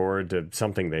looking forward to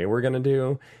something they were going to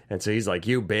do. And so he's like,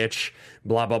 you bitch,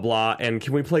 blah, blah, blah. And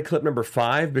can we play clip number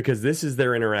 5? Because this is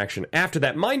their interaction. After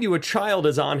that, mind you, a child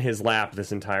is on his lap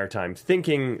this entire time,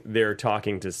 thinking they're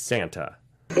talking to Santa.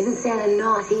 Isn't Santa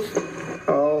naughty?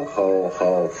 Ho, ho,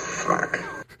 ho, fuck.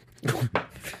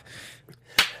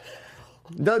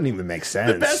 Doesn't even make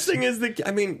sense. The best thing is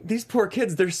these poor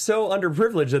kids, they're so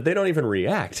underprivileged that they don't even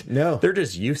react. No. They're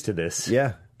just used to this.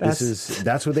 Yeah.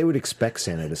 That's what they would expect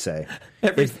Santa to say.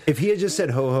 Every- If he had just said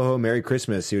ho ho ho Merry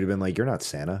Christmas, he would have been like, "You're not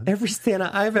Santa." Every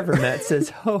Santa I've ever met says,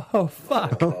 ho, ho,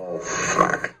 fuck. Oh,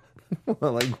 fuck.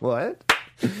 Like what?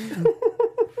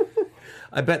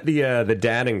 I bet the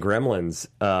dad in Gremlins,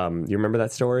 you remember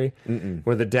that story?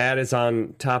 Where the dad is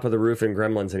on top of the roof in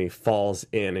Gremlins and he falls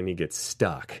in and he gets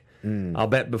stuck. I'll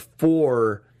bet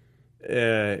before,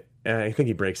 I think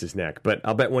he breaks his neck, but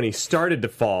I'll bet when he started to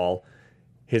fall,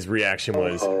 his reaction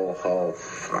was, Ho, ho,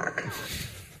 fuck.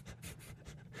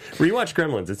 rewatch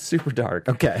Gremlins, it's super dark.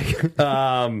 Okay.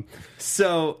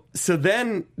 So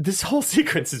then this whole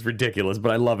sequence is ridiculous,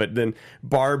 but I love it. Then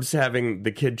Barb's having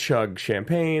the kid chug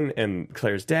champagne, and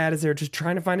Claire's dad is there just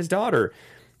trying to find his daughter.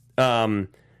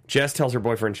 Jess tells her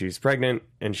boyfriend she's pregnant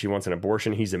and she wants an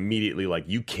abortion. He's immediately like,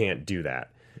 you can't do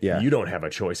that. Yeah. You don't have a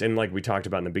choice. And like we talked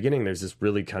about in the beginning, there's this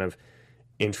really kind of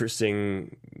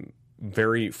interesting,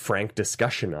 very frank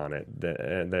discussion on it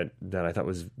that I thought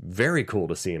was very cool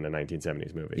to see in a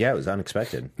 1970s movie. Yeah, it was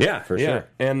unexpected. Yeah, for yeah. sure.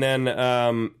 And then,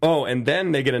 and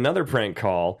then they get another prank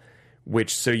call,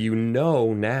 which, so you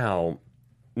know now,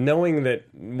 knowing that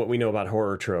what we know about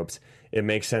horror tropes, it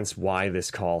makes sense why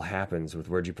this call happens with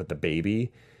 "Where'd you put the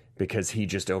baby?" Because he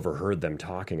just overheard them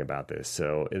talking about this.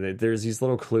 So there's these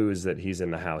little clues that he's in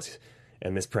the house.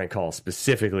 And this prank call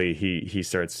specifically, he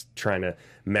starts trying to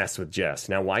mess with Jess.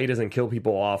 Now, why he doesn't kill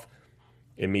people off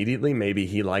immediately? Maybe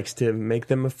he likes to make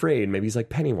them afraid. Maybe he's like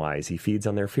Pennywise. He feeds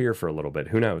on their fear for a little bit.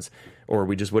 Who knows? Or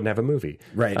we just wouldn't have a movie.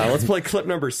 Right. Let's play clip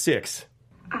number 6.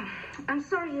 I'm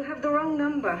sorry, you have the wrong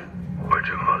number. What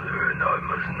your mother and I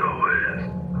must know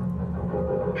is,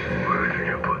 where did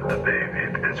you put the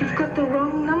baby, Betsy? You've got the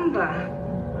wrong number.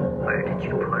 Where did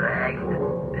you put egg,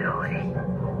 Billy?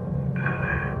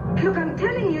 Look, I'm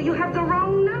telling you, you have the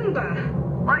wrong number.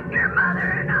 What your mother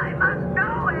and I must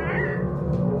know is,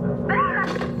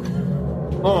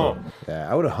 Oh,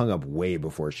 Yeah, I would have hung up way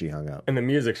before she hung up. and the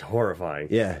music's horrifying.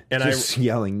 Yeah, And just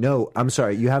yelling. No, I'm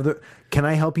sorry. You have the. Can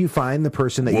I help you find the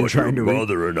person that you're trying to reach?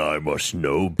 and I must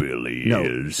know, Billy, No,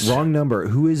 wrong number.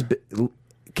 Who is?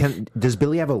 Does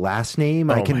Billy have a last name?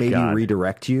 I Oh can my maybe God.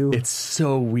 redirect you. It's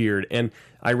so weird. And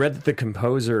I read that the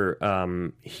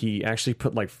composer, he actually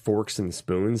put like forks and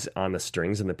spoons on the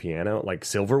strings in the piano, like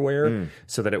silverware,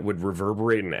 so that it would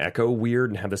reverberate and echo weird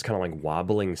and have this kind of like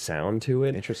wobbling sound to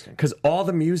it. Interesting. Because all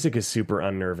the music is super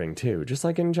unnerving too, just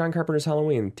like in John Carpenter's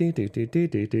Halloween.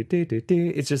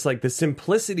 It's just like the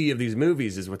simplicity of these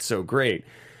movies is what's so great.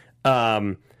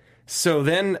 So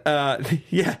then,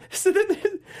 yeah. So then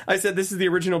I said this is the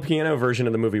original piano version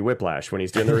of the movie Whiplash when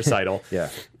he's doing the recital. Yeah.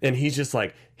 And he's just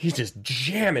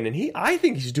jamming, and I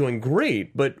think he's doing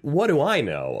great. But what do I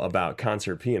know about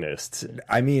concert pianists?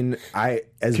 I mean,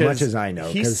 as much as I know,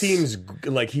 he 'cause- seems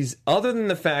like he's, other than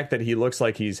the fact that he looks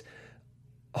like he's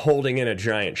holding in a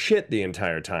giant shit the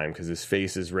entire time because his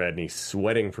face is red and he's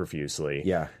sweating profusely.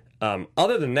 Yeah.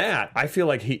 Other than that, I feel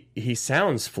like he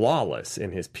sounds flawless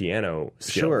in his piano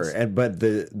skills. Sure, but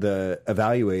the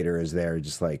evaluator is there,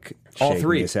 just like all shaking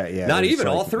three. his head. Yeah, not they're even just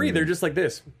all like, three. They're just like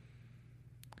this.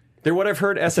 They're what I've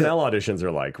heard SNL auditions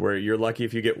are like, where you're lucky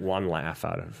if you get one laugh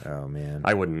out of. Oh man,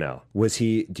 I wouldn't know. Was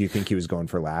he? Do you think he was going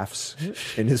for laughs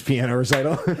in his piano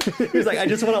recital? He was like, I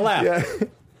just want to laugh. Yeah.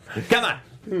 Come on.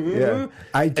 Yeah,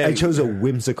 I chose a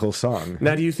whimsical song.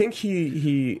 Now, do you think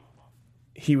he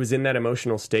was in that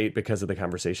emotional state because of the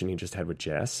conversation he just had with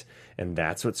Jess, and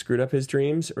that's what screwed up his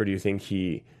dreams? Or do you think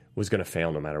he was going to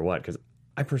fail no matter what? Because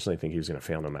I personally think he was going to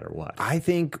fail no matter what. I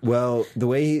think, well, the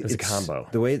way it's a combo.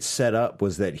 The way it's set up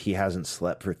was that he hasn't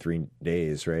slept for 3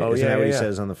 days, right? Oh, Isn't yeah, that what he yeah.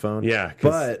 says on the phone? Yeah,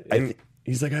 but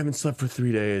he's like, I haven't slept for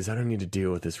 3 days. I don't need to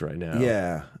deal with this right now.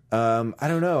 Yeah, I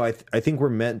don't know. I think we're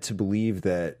meant to believe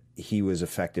that he was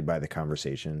affected by the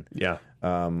conversation. Yeah,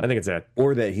 I think it's that,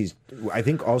 or that he's. I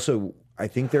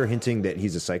think they're hinting that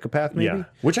he's a psychopath. Maybe, yeah,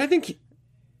 which I think.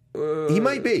 He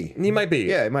might be. He might be.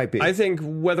 Yeah, it might be. I think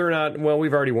whether or not, well,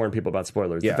 we've already warned people about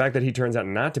spoilers. Yeah. The fact that he turns out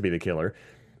not to be the killer,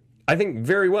 I think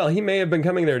very well he may have been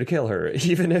coming there to kill her,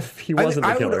 even if he wasn't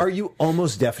the killer. I would argue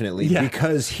almost definitely,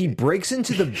 because he breaks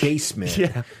into the basement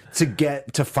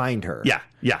to find her. Yeah,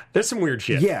 yeah. There's some weird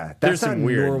shit. Yeah, that's not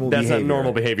normal behavior. That's not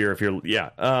normal behavior if you're,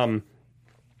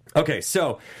 Okay,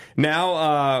 so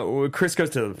now Chris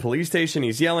goes to the police station.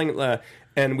 He's yelling,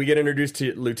 and we get introduced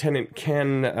to Lieutenant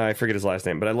Ken. I forget his last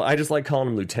name, but I just like calling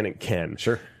him Lieutenant Ken.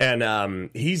 Sure. And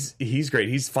he's great.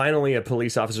 He's finally a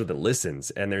police officer that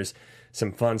listens, and there's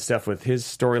some fun stuff with his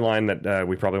storyline that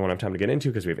we probably won't have time to get into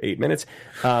because we have 8 minutes.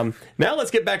 Now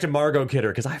let's get back to Margot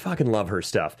Kidder, because I fucking love her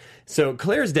stuff. So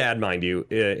Claire's dad, mind you,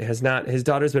 his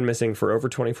daughter's been missing for over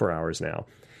 24 hours now.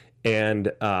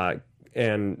 And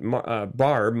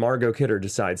Margot Kidder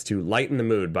decides to lighten the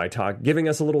mood by giving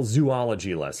us a little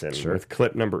zoology lesson with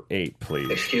clip number 8, please.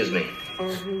 Excuse me.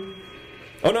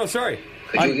 Oh, no, sorry.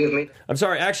 Could you give me... I'm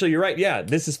sorry. Actually, you're right. Yeah,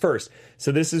 this is first.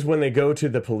 So this is when they go to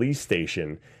the police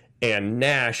station, and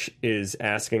Nash is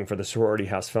asking for the sorority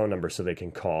house phone number so they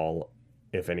can call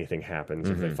if anything happens,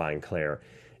 if they find Claire.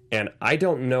 And I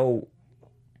don't know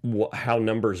how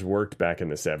numbers worked back in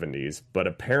the 70s, but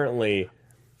apparently...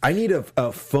 I need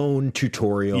a phone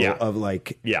tutorial of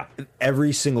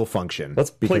every single function.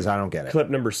 Because I don't get it. Clip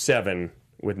number 7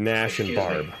 with Nash and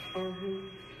Barb.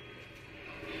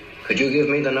 Could you give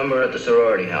me the number at the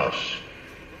sorority house?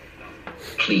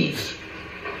 Please.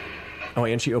 Oh,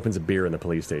 and she opens a beer in the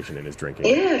police station and is drinking.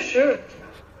 Yeah, sure.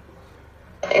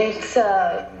 It's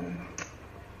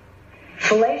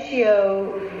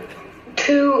Fellatio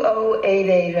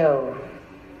 20880.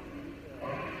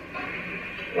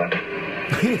 What?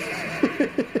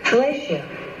 Fellatio.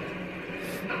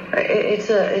 It's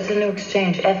a new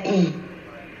exchange. FE.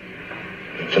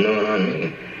 It's a new one on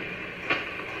me.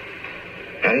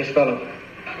 How do you spell it?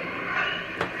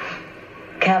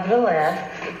 Capital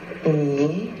F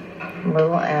E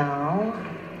little L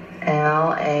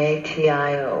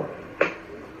LATIO.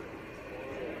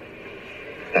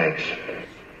 Thanks.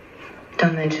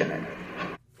 Don't mention it.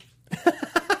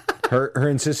 Her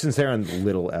insistence there on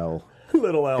little L.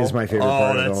 Little L is my favorite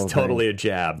part of the whole that's totally a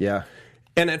jab. Yeah.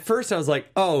 And at first I was like,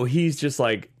 oh, he's just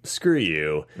like, screw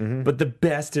you. But the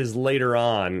best is later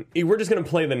on. We're just going to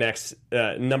play the next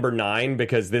number 9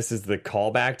 because this is the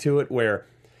callback to it where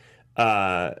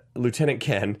Lieutenant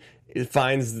Ken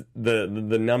finds the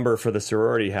number for the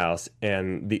sorority house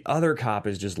and the other cop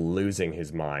is just losing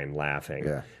his mind laughing.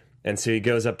 Yeah. And so he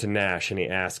goes up to Nash and he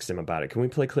asks him about it. Can we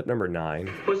play clip number 9?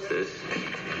 What's this?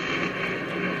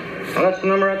 Well, that's the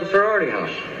number at the sorority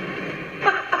house.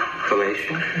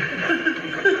 Fellatio?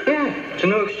 Yeah, it's a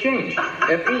new exchange.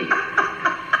 FE.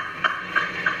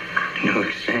 New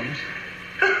exchange?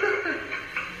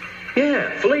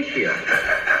 Yeah, Fellatio.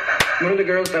 One of the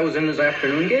girls that was in this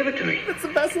afternoon gave it to me. That's the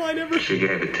best line ever. She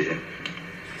gave it to you?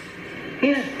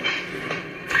 Yeah.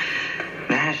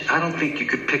 Nash, I don't think you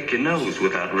could pick your nose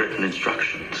without written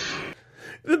instructions.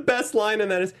 The best line in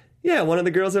that is, yeah, one of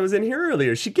the girls that was in here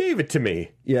earlier, she gave it to me.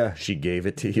 Yeah. She gave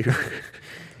it to you.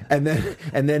 And then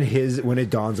when it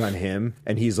dawns on him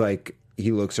and he's like,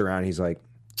 he looks around, he's like,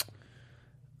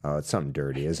 oh, it's something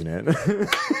dirty, isn't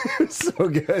it? So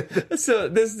good. So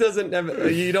this doesn't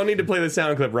have, you don't need to play the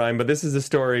sound clip, Ryan, but this is a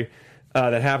story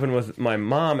that happened with my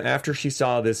mom after she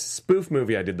saw this spoof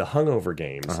movie I did, The Hungover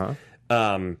Games.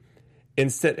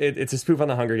 Instead, it's a spoof on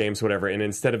the Hunger Games, whatever, and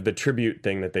instead of the tribute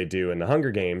thing that they do in the Hunger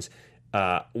Games,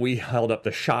 we held up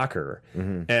the Shocker.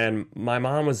 And my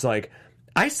mom was like,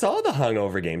 I saw the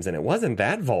Hungover Games and it wasn't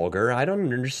that vulgar. I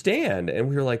don't understand. And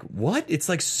we were like, what? It's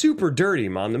like super dirty,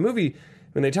 Mom. The movie,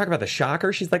 when they talk about the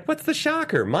shocker, she's like, what's the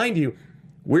shocker? Mind you,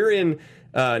 we're in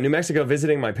New Mexico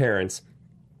visiting my parents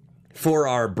for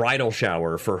our bridal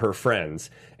shower for her friends,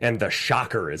 and the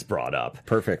shocker is brought up.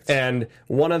 Perfect. And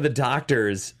one of the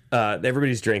doctors,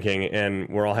 everybody's drinking and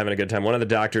we're all having a good time. One of the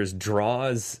doctors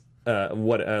draws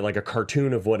like a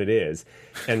cartoon of what it is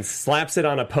and slaps it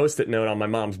on a Post-it note on my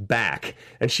mom's back.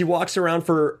 And she walks around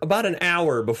for about an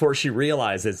hour before she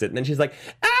realizes it. And then she's like,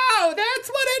 oh, that's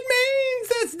what it means.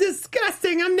 That's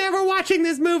disgusting. I'm never watching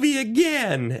this movie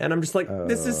again. And I'm just like,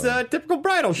 this is a typical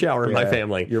bridal shower in my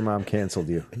family. Your mom canceled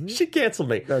you. She canceled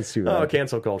me. That's too bad. Oh,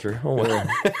 cancel culture. Oh, well.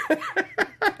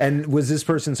 And was this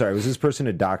person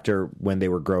a doctor when they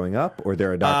were growing up, or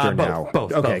they're a doctor now?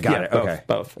 Both. Okay, both. got it. Both, Okay.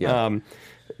 Both. Yeah.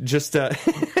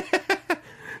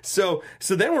 So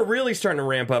then we're really starting to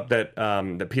ramp up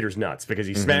that Peter's nuts because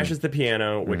he smashes the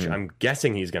piano, which I'm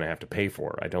guessing he's going to have to pay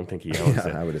for. I don't think he owns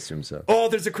it. I would assume so. Oh,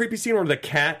 there's a creepy scene where the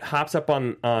cat hops up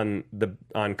on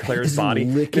Claire's body,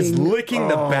 is licking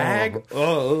the bag.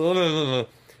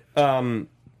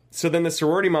 So then the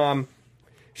sorority mom,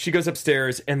 she goes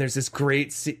upstairs, and there's this great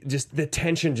just the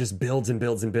tension just builds and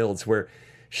builds and builds where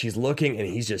she's looking and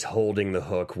he's just holding the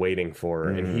hook waiting for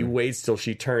her, and he waits till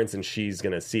she turns and she's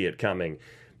gonna see it coming.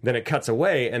 Then it cuts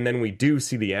away, and then we do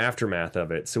see the aftermath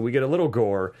of it, so we get a little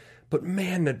gore, but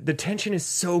man, the tension is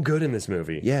so good in this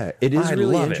movie. Yeah, it is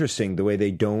really love interesting the way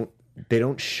they don't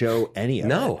show any of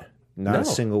it. Not a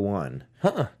single one.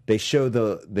 They show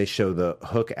the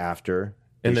hook after,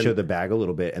 they show the bag a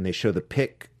little bit, and they show the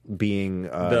pick being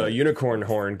the unicorn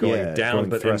horn going down,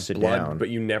 but thrusted blood, down. but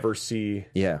you never see.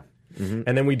 Yeah. Mm-hmm.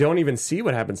 And then we don't even see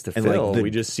what happens to Phil. We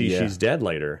just see she's dead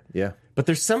later. Yeah. But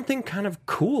there's something kind of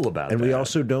cool about that. And we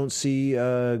also don't see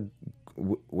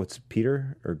what's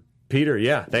Peter or Peter,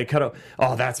 yeah. They cut out.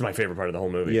 Oh, that's my favorite part of the whole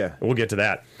movie. Yeah. We'll get to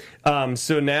that.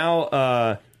 So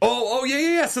now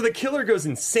yeah. So the killer goes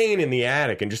insane in the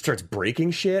attic and just starts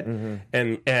breaking shit.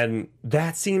 And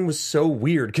that scene was so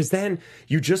weird because then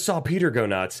you just saw Peter go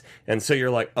nuts, and so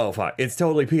you're like, oh fuck, it's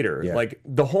totally Peter. Yeah. Like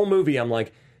the whole movie, I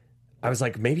was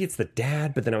like, maybe it's the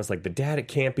dad, but then I was like, the dad, it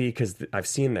can't be because I've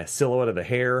seen the silhouette of the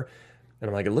hair, and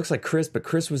I'm like, it looks like Chris, but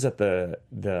Chris was at the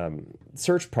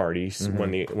search party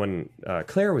when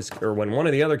Claire was, or when one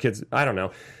of the other kids, I don't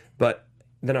know, but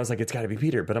then I was like, it's got to be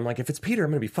Peter. But I'm like, if it's Peter,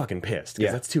 I'm gonna be fucking pissed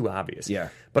because that's too obvious. Yeah.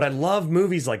 But I love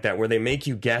movies like that where they make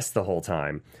you guess the whole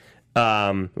time. We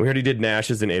already did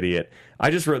Nash as an idiot. I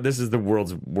just wrote, this is the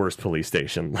world's worst police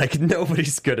station. Like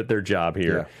nobody's good at their job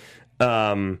here.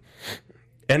 Yeah.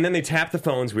 And then they tap the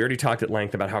phones. We already talked at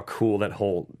length about how cool that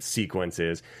whole sequence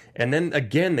is. And then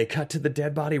again, they cut to the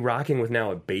dead body rocking with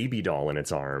now a baby doll in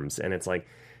its arms. And it's like,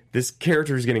 this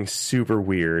character is getting super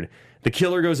weird. The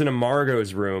killer goes into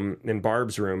Margot's room, in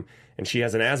Barb's room, and she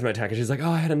has an asthma attack. And she's like,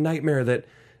 oh, I had a nightmare that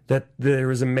there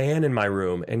was a man in my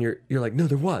room. And you're like, no,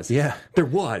 there was. Yeah. There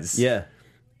was. Yeah.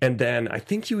 And then I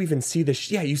think you even see the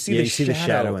you see the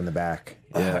shadow in the back.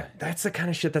 Yeah, that's the kind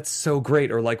of shit that's so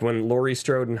great. Or like when Laurie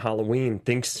Strode in Halloween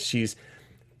thinks she's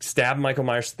stabbed Michael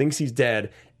Myers, thinks he's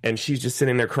dead, and she's just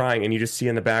sitting there crying, and you just see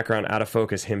in the background, out of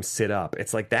focus, him sit up.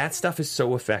 It's like that stuff is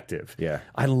so effective. Yeah,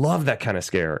 I love that kind of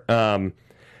scare.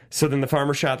 So then the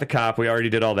farmer shot the cop. We already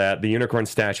did all that. The unicorn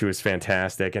statue is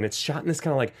fantastic, and it's shot in this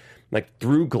kind of like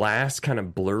through glass, kind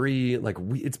of blurry.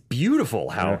 It's beautiful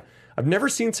how. Yeah. I've never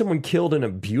seen someone killed in a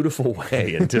beautiful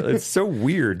way until it's so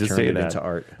weird to say that. Into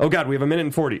art. Oh God, we have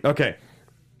 1:40. Okay.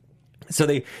 So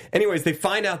they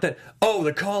find out that,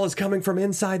 the call is coming from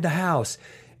inside the house.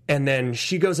 And then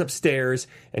she goes upstairs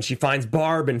and she finds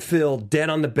Barb and Phil dead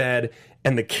on the bed.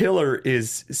 And the killer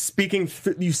is speaking.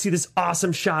 You see this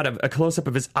awesome shot of a close up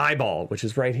of his eyeball, which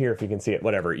is right here if you can see it.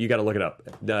 Whatever. You got to look it up.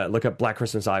 Look up Black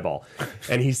Christmas eyeball.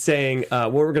 And he's saying,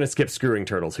 we're going to skip screwing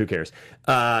turtles. Who cares?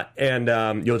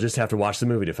 And you'll just have to watch the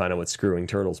movie to find out what screwing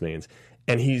turtles means.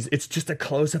 And it's just a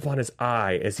close up on his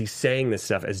eye as he's saying this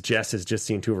stuff as Jess has just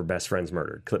seen two of her best friends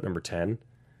murdered. Clip number 10.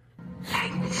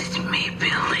 Agnes, it's me,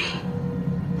 Billy.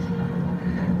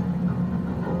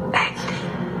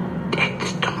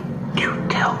 Agnes, don't you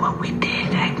tell what we did,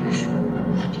 Agnes.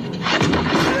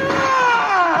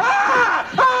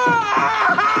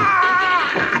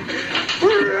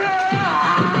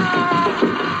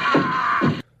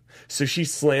 So she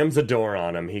slams the door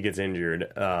on him. He gets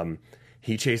injured.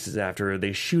 He chases after her.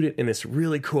 They shoot it in this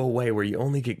really cool way where you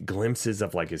only get glimpses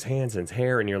of like his hands and his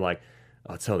hair, and you're like,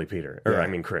 oh, it's totally Peter. Or I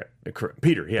mean,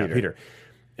 Peter. Yeah, Peter.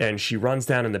 and she runs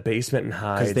down in the basement and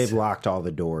hides. Because they've locked all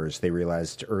the doors. They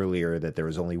realized earlier that there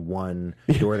was only one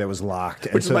door that was locked.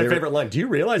 Which is my favorite line. Do you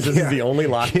realize this is the only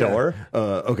locked door?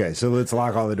 Okay, so let's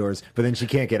lock all the doors. But then she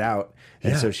can't get out,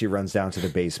 and so she runs down to the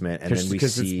basement, and then we see...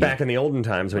 Because it's back in the olden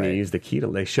times when you use the key to...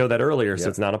 They show that earlier, so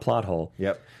it's not a plot hole.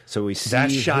 Yep. So we see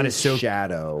that shot his is so...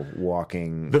 shadow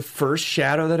walking... The first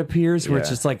shadow that appears, where it's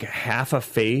just like half a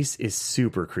face, is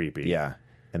super creepy. Yeah.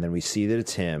 And then we see that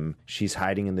it's him. She's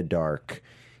hiding in the dark.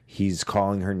 He's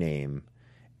calling her name.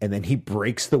 And then he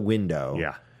breaks the window.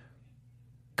 Yeah.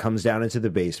 Comes down into the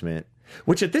basement.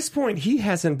 Which at this point, he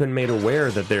hasn't been made aware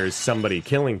that there's somebody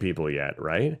killing people yet,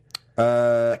 right?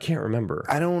 I can't remember.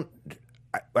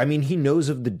 I mean, he knows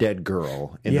of the dead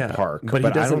girl in the park, but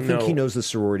I don't think he knows the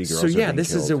sorority girls. So yeah,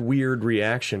 this killed. is a weird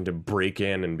reaction to break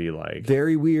in and be like...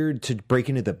 Very weird to break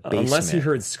into the basement. Unless he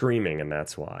heard screaming, and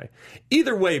that's why.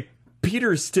 Either way,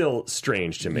 Peter's still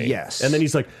strange to me. Yes. And then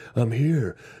he's like, I'm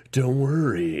here, don't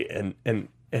worry. And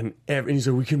he's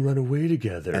like, we can run away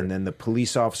together. And then the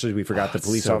police officers, we forgot the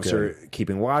police officer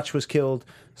keeping watch was killed.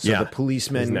 So the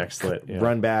policemen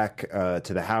run back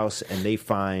to the house, and they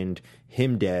find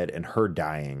him dead and her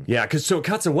dying. Yeah, because so it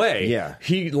cuts away. Yeah.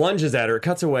 He lunges at her, it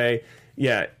cuts away.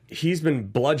 Yeah, he's been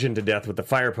bludgeoned to death with the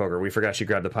fire poker. We forgot she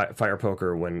grabbed the fire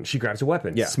poker when she grabs a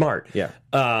weapon. Yeah. Smart. Yeah.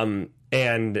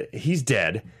 And he's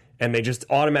dead. And they just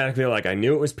automatically are like, I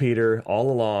knew it was Peter all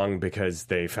along, because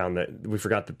they found that we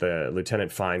forgot that the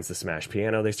lieutenant finds the smashed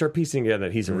piano. They start piecing together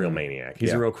that he's a real maniac.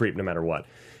 He's a real creep no matter what.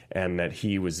 And that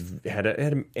he had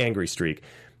an angry streak.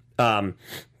 But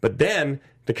then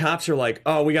the cops are like,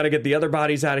 oh, we got to get the other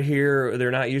bodies out of here.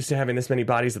 They're not used to having this many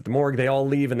bodies at the morgue. They all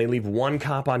leave, and they leave one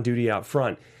cop on duty out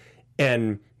front.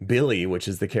 And Billy, which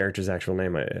is the character's actual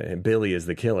name, Billy is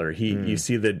the killer. You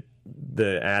see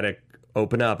the attic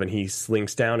open up, and he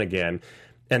slinks down again,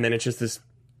 and then it's just this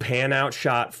pan out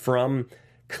shot from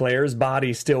Claire's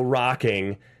body still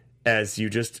rocking as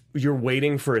you're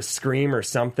waiting for a scream or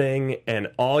something, and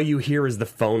all you hear is the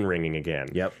phone ringing again.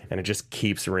 Yep. And it just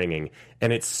keeps ringing,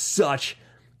 and it's such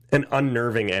an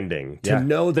unnerving ending to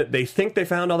know that they think they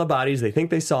found all the bodies, they think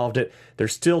they solved it,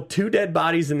 there's still 2 dead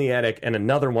bodies in the attic and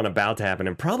another one about to happen,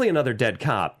 and probably another dead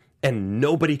cop, and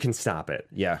nobody can stop it.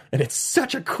 Yeah. And it's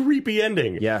such a creepy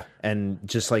ending. Yeah. And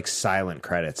just like silent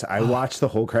credits. I watched the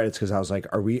whole credits because I was like,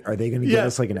 are they going to give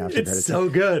us like an after credits? It's so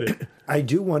good. I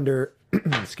do wonder,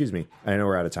 excuse me, I know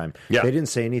we're out of time. Yeah. They didn't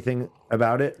say anything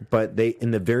about it, but they,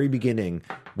 in the very beginning,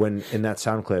 when in that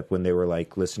sound clip, when they were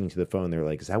like listening to the phone, they were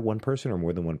like, is that one person or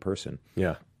more than one person?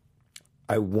 Yeah.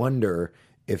 I wonder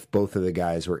if both of the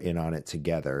guys were in on it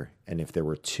together and if there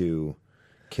were 2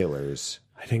 killers.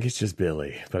 I think it's just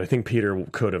Billy, but I think Peter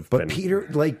could have been. But Peter,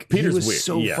 like, Peter's he was weird.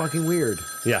 so fucking weird.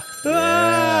 Yeah.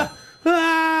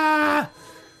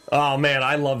 Oh, man,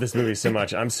 I love this movie so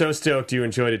much. I'm so stoked you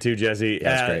enjoyed it too, Jesse.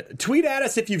 That's great. Tweet at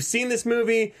us if you've seen this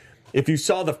movie, if you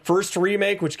saw the first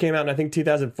remake, which came out in, I think,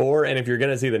 2004, and if you're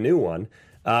going to see the new one.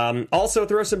 Also,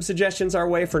 throw some suggestions our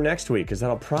way for next week, because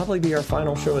that'll probably be our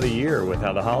final show of the year with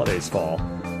how the holidays fall.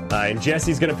 And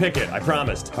Jesse's going to pick it, I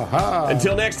promised. Aha.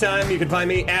 Until next time, you can find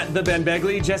me at the Ben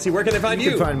Begley. Jesse, where can they find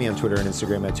you? You can find me on Twitter and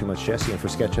Instagram at TooMuchJesse, and for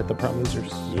Sketch at The Prom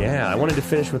Losers. Yeah, I wanted to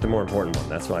finish with the more important one.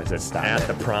 That's why I said at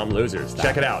The Prom Losers.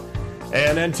 Check it out.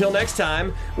 And until next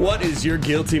time, what is your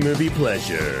guilty movie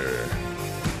pleasure?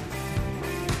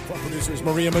 For producers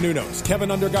Maria Menounos,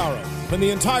 Kevin Undergaro, and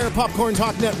the entire Popcorn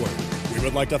Talk Network, we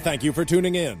would like to thank you for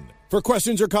tuning in. For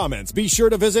questions or comments, be sure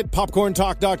to visit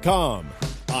popcorntalk.com.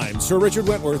 I'm Sir Richard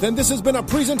Wentworth, and this has been a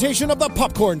presentation of the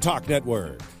Popcorn Talk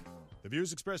Network. The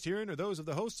views expressed herein are those of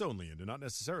the hosts only and do not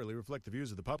necessarily reflect the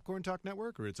views of the Popcorn Talk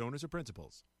Network or its owners or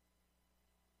principals.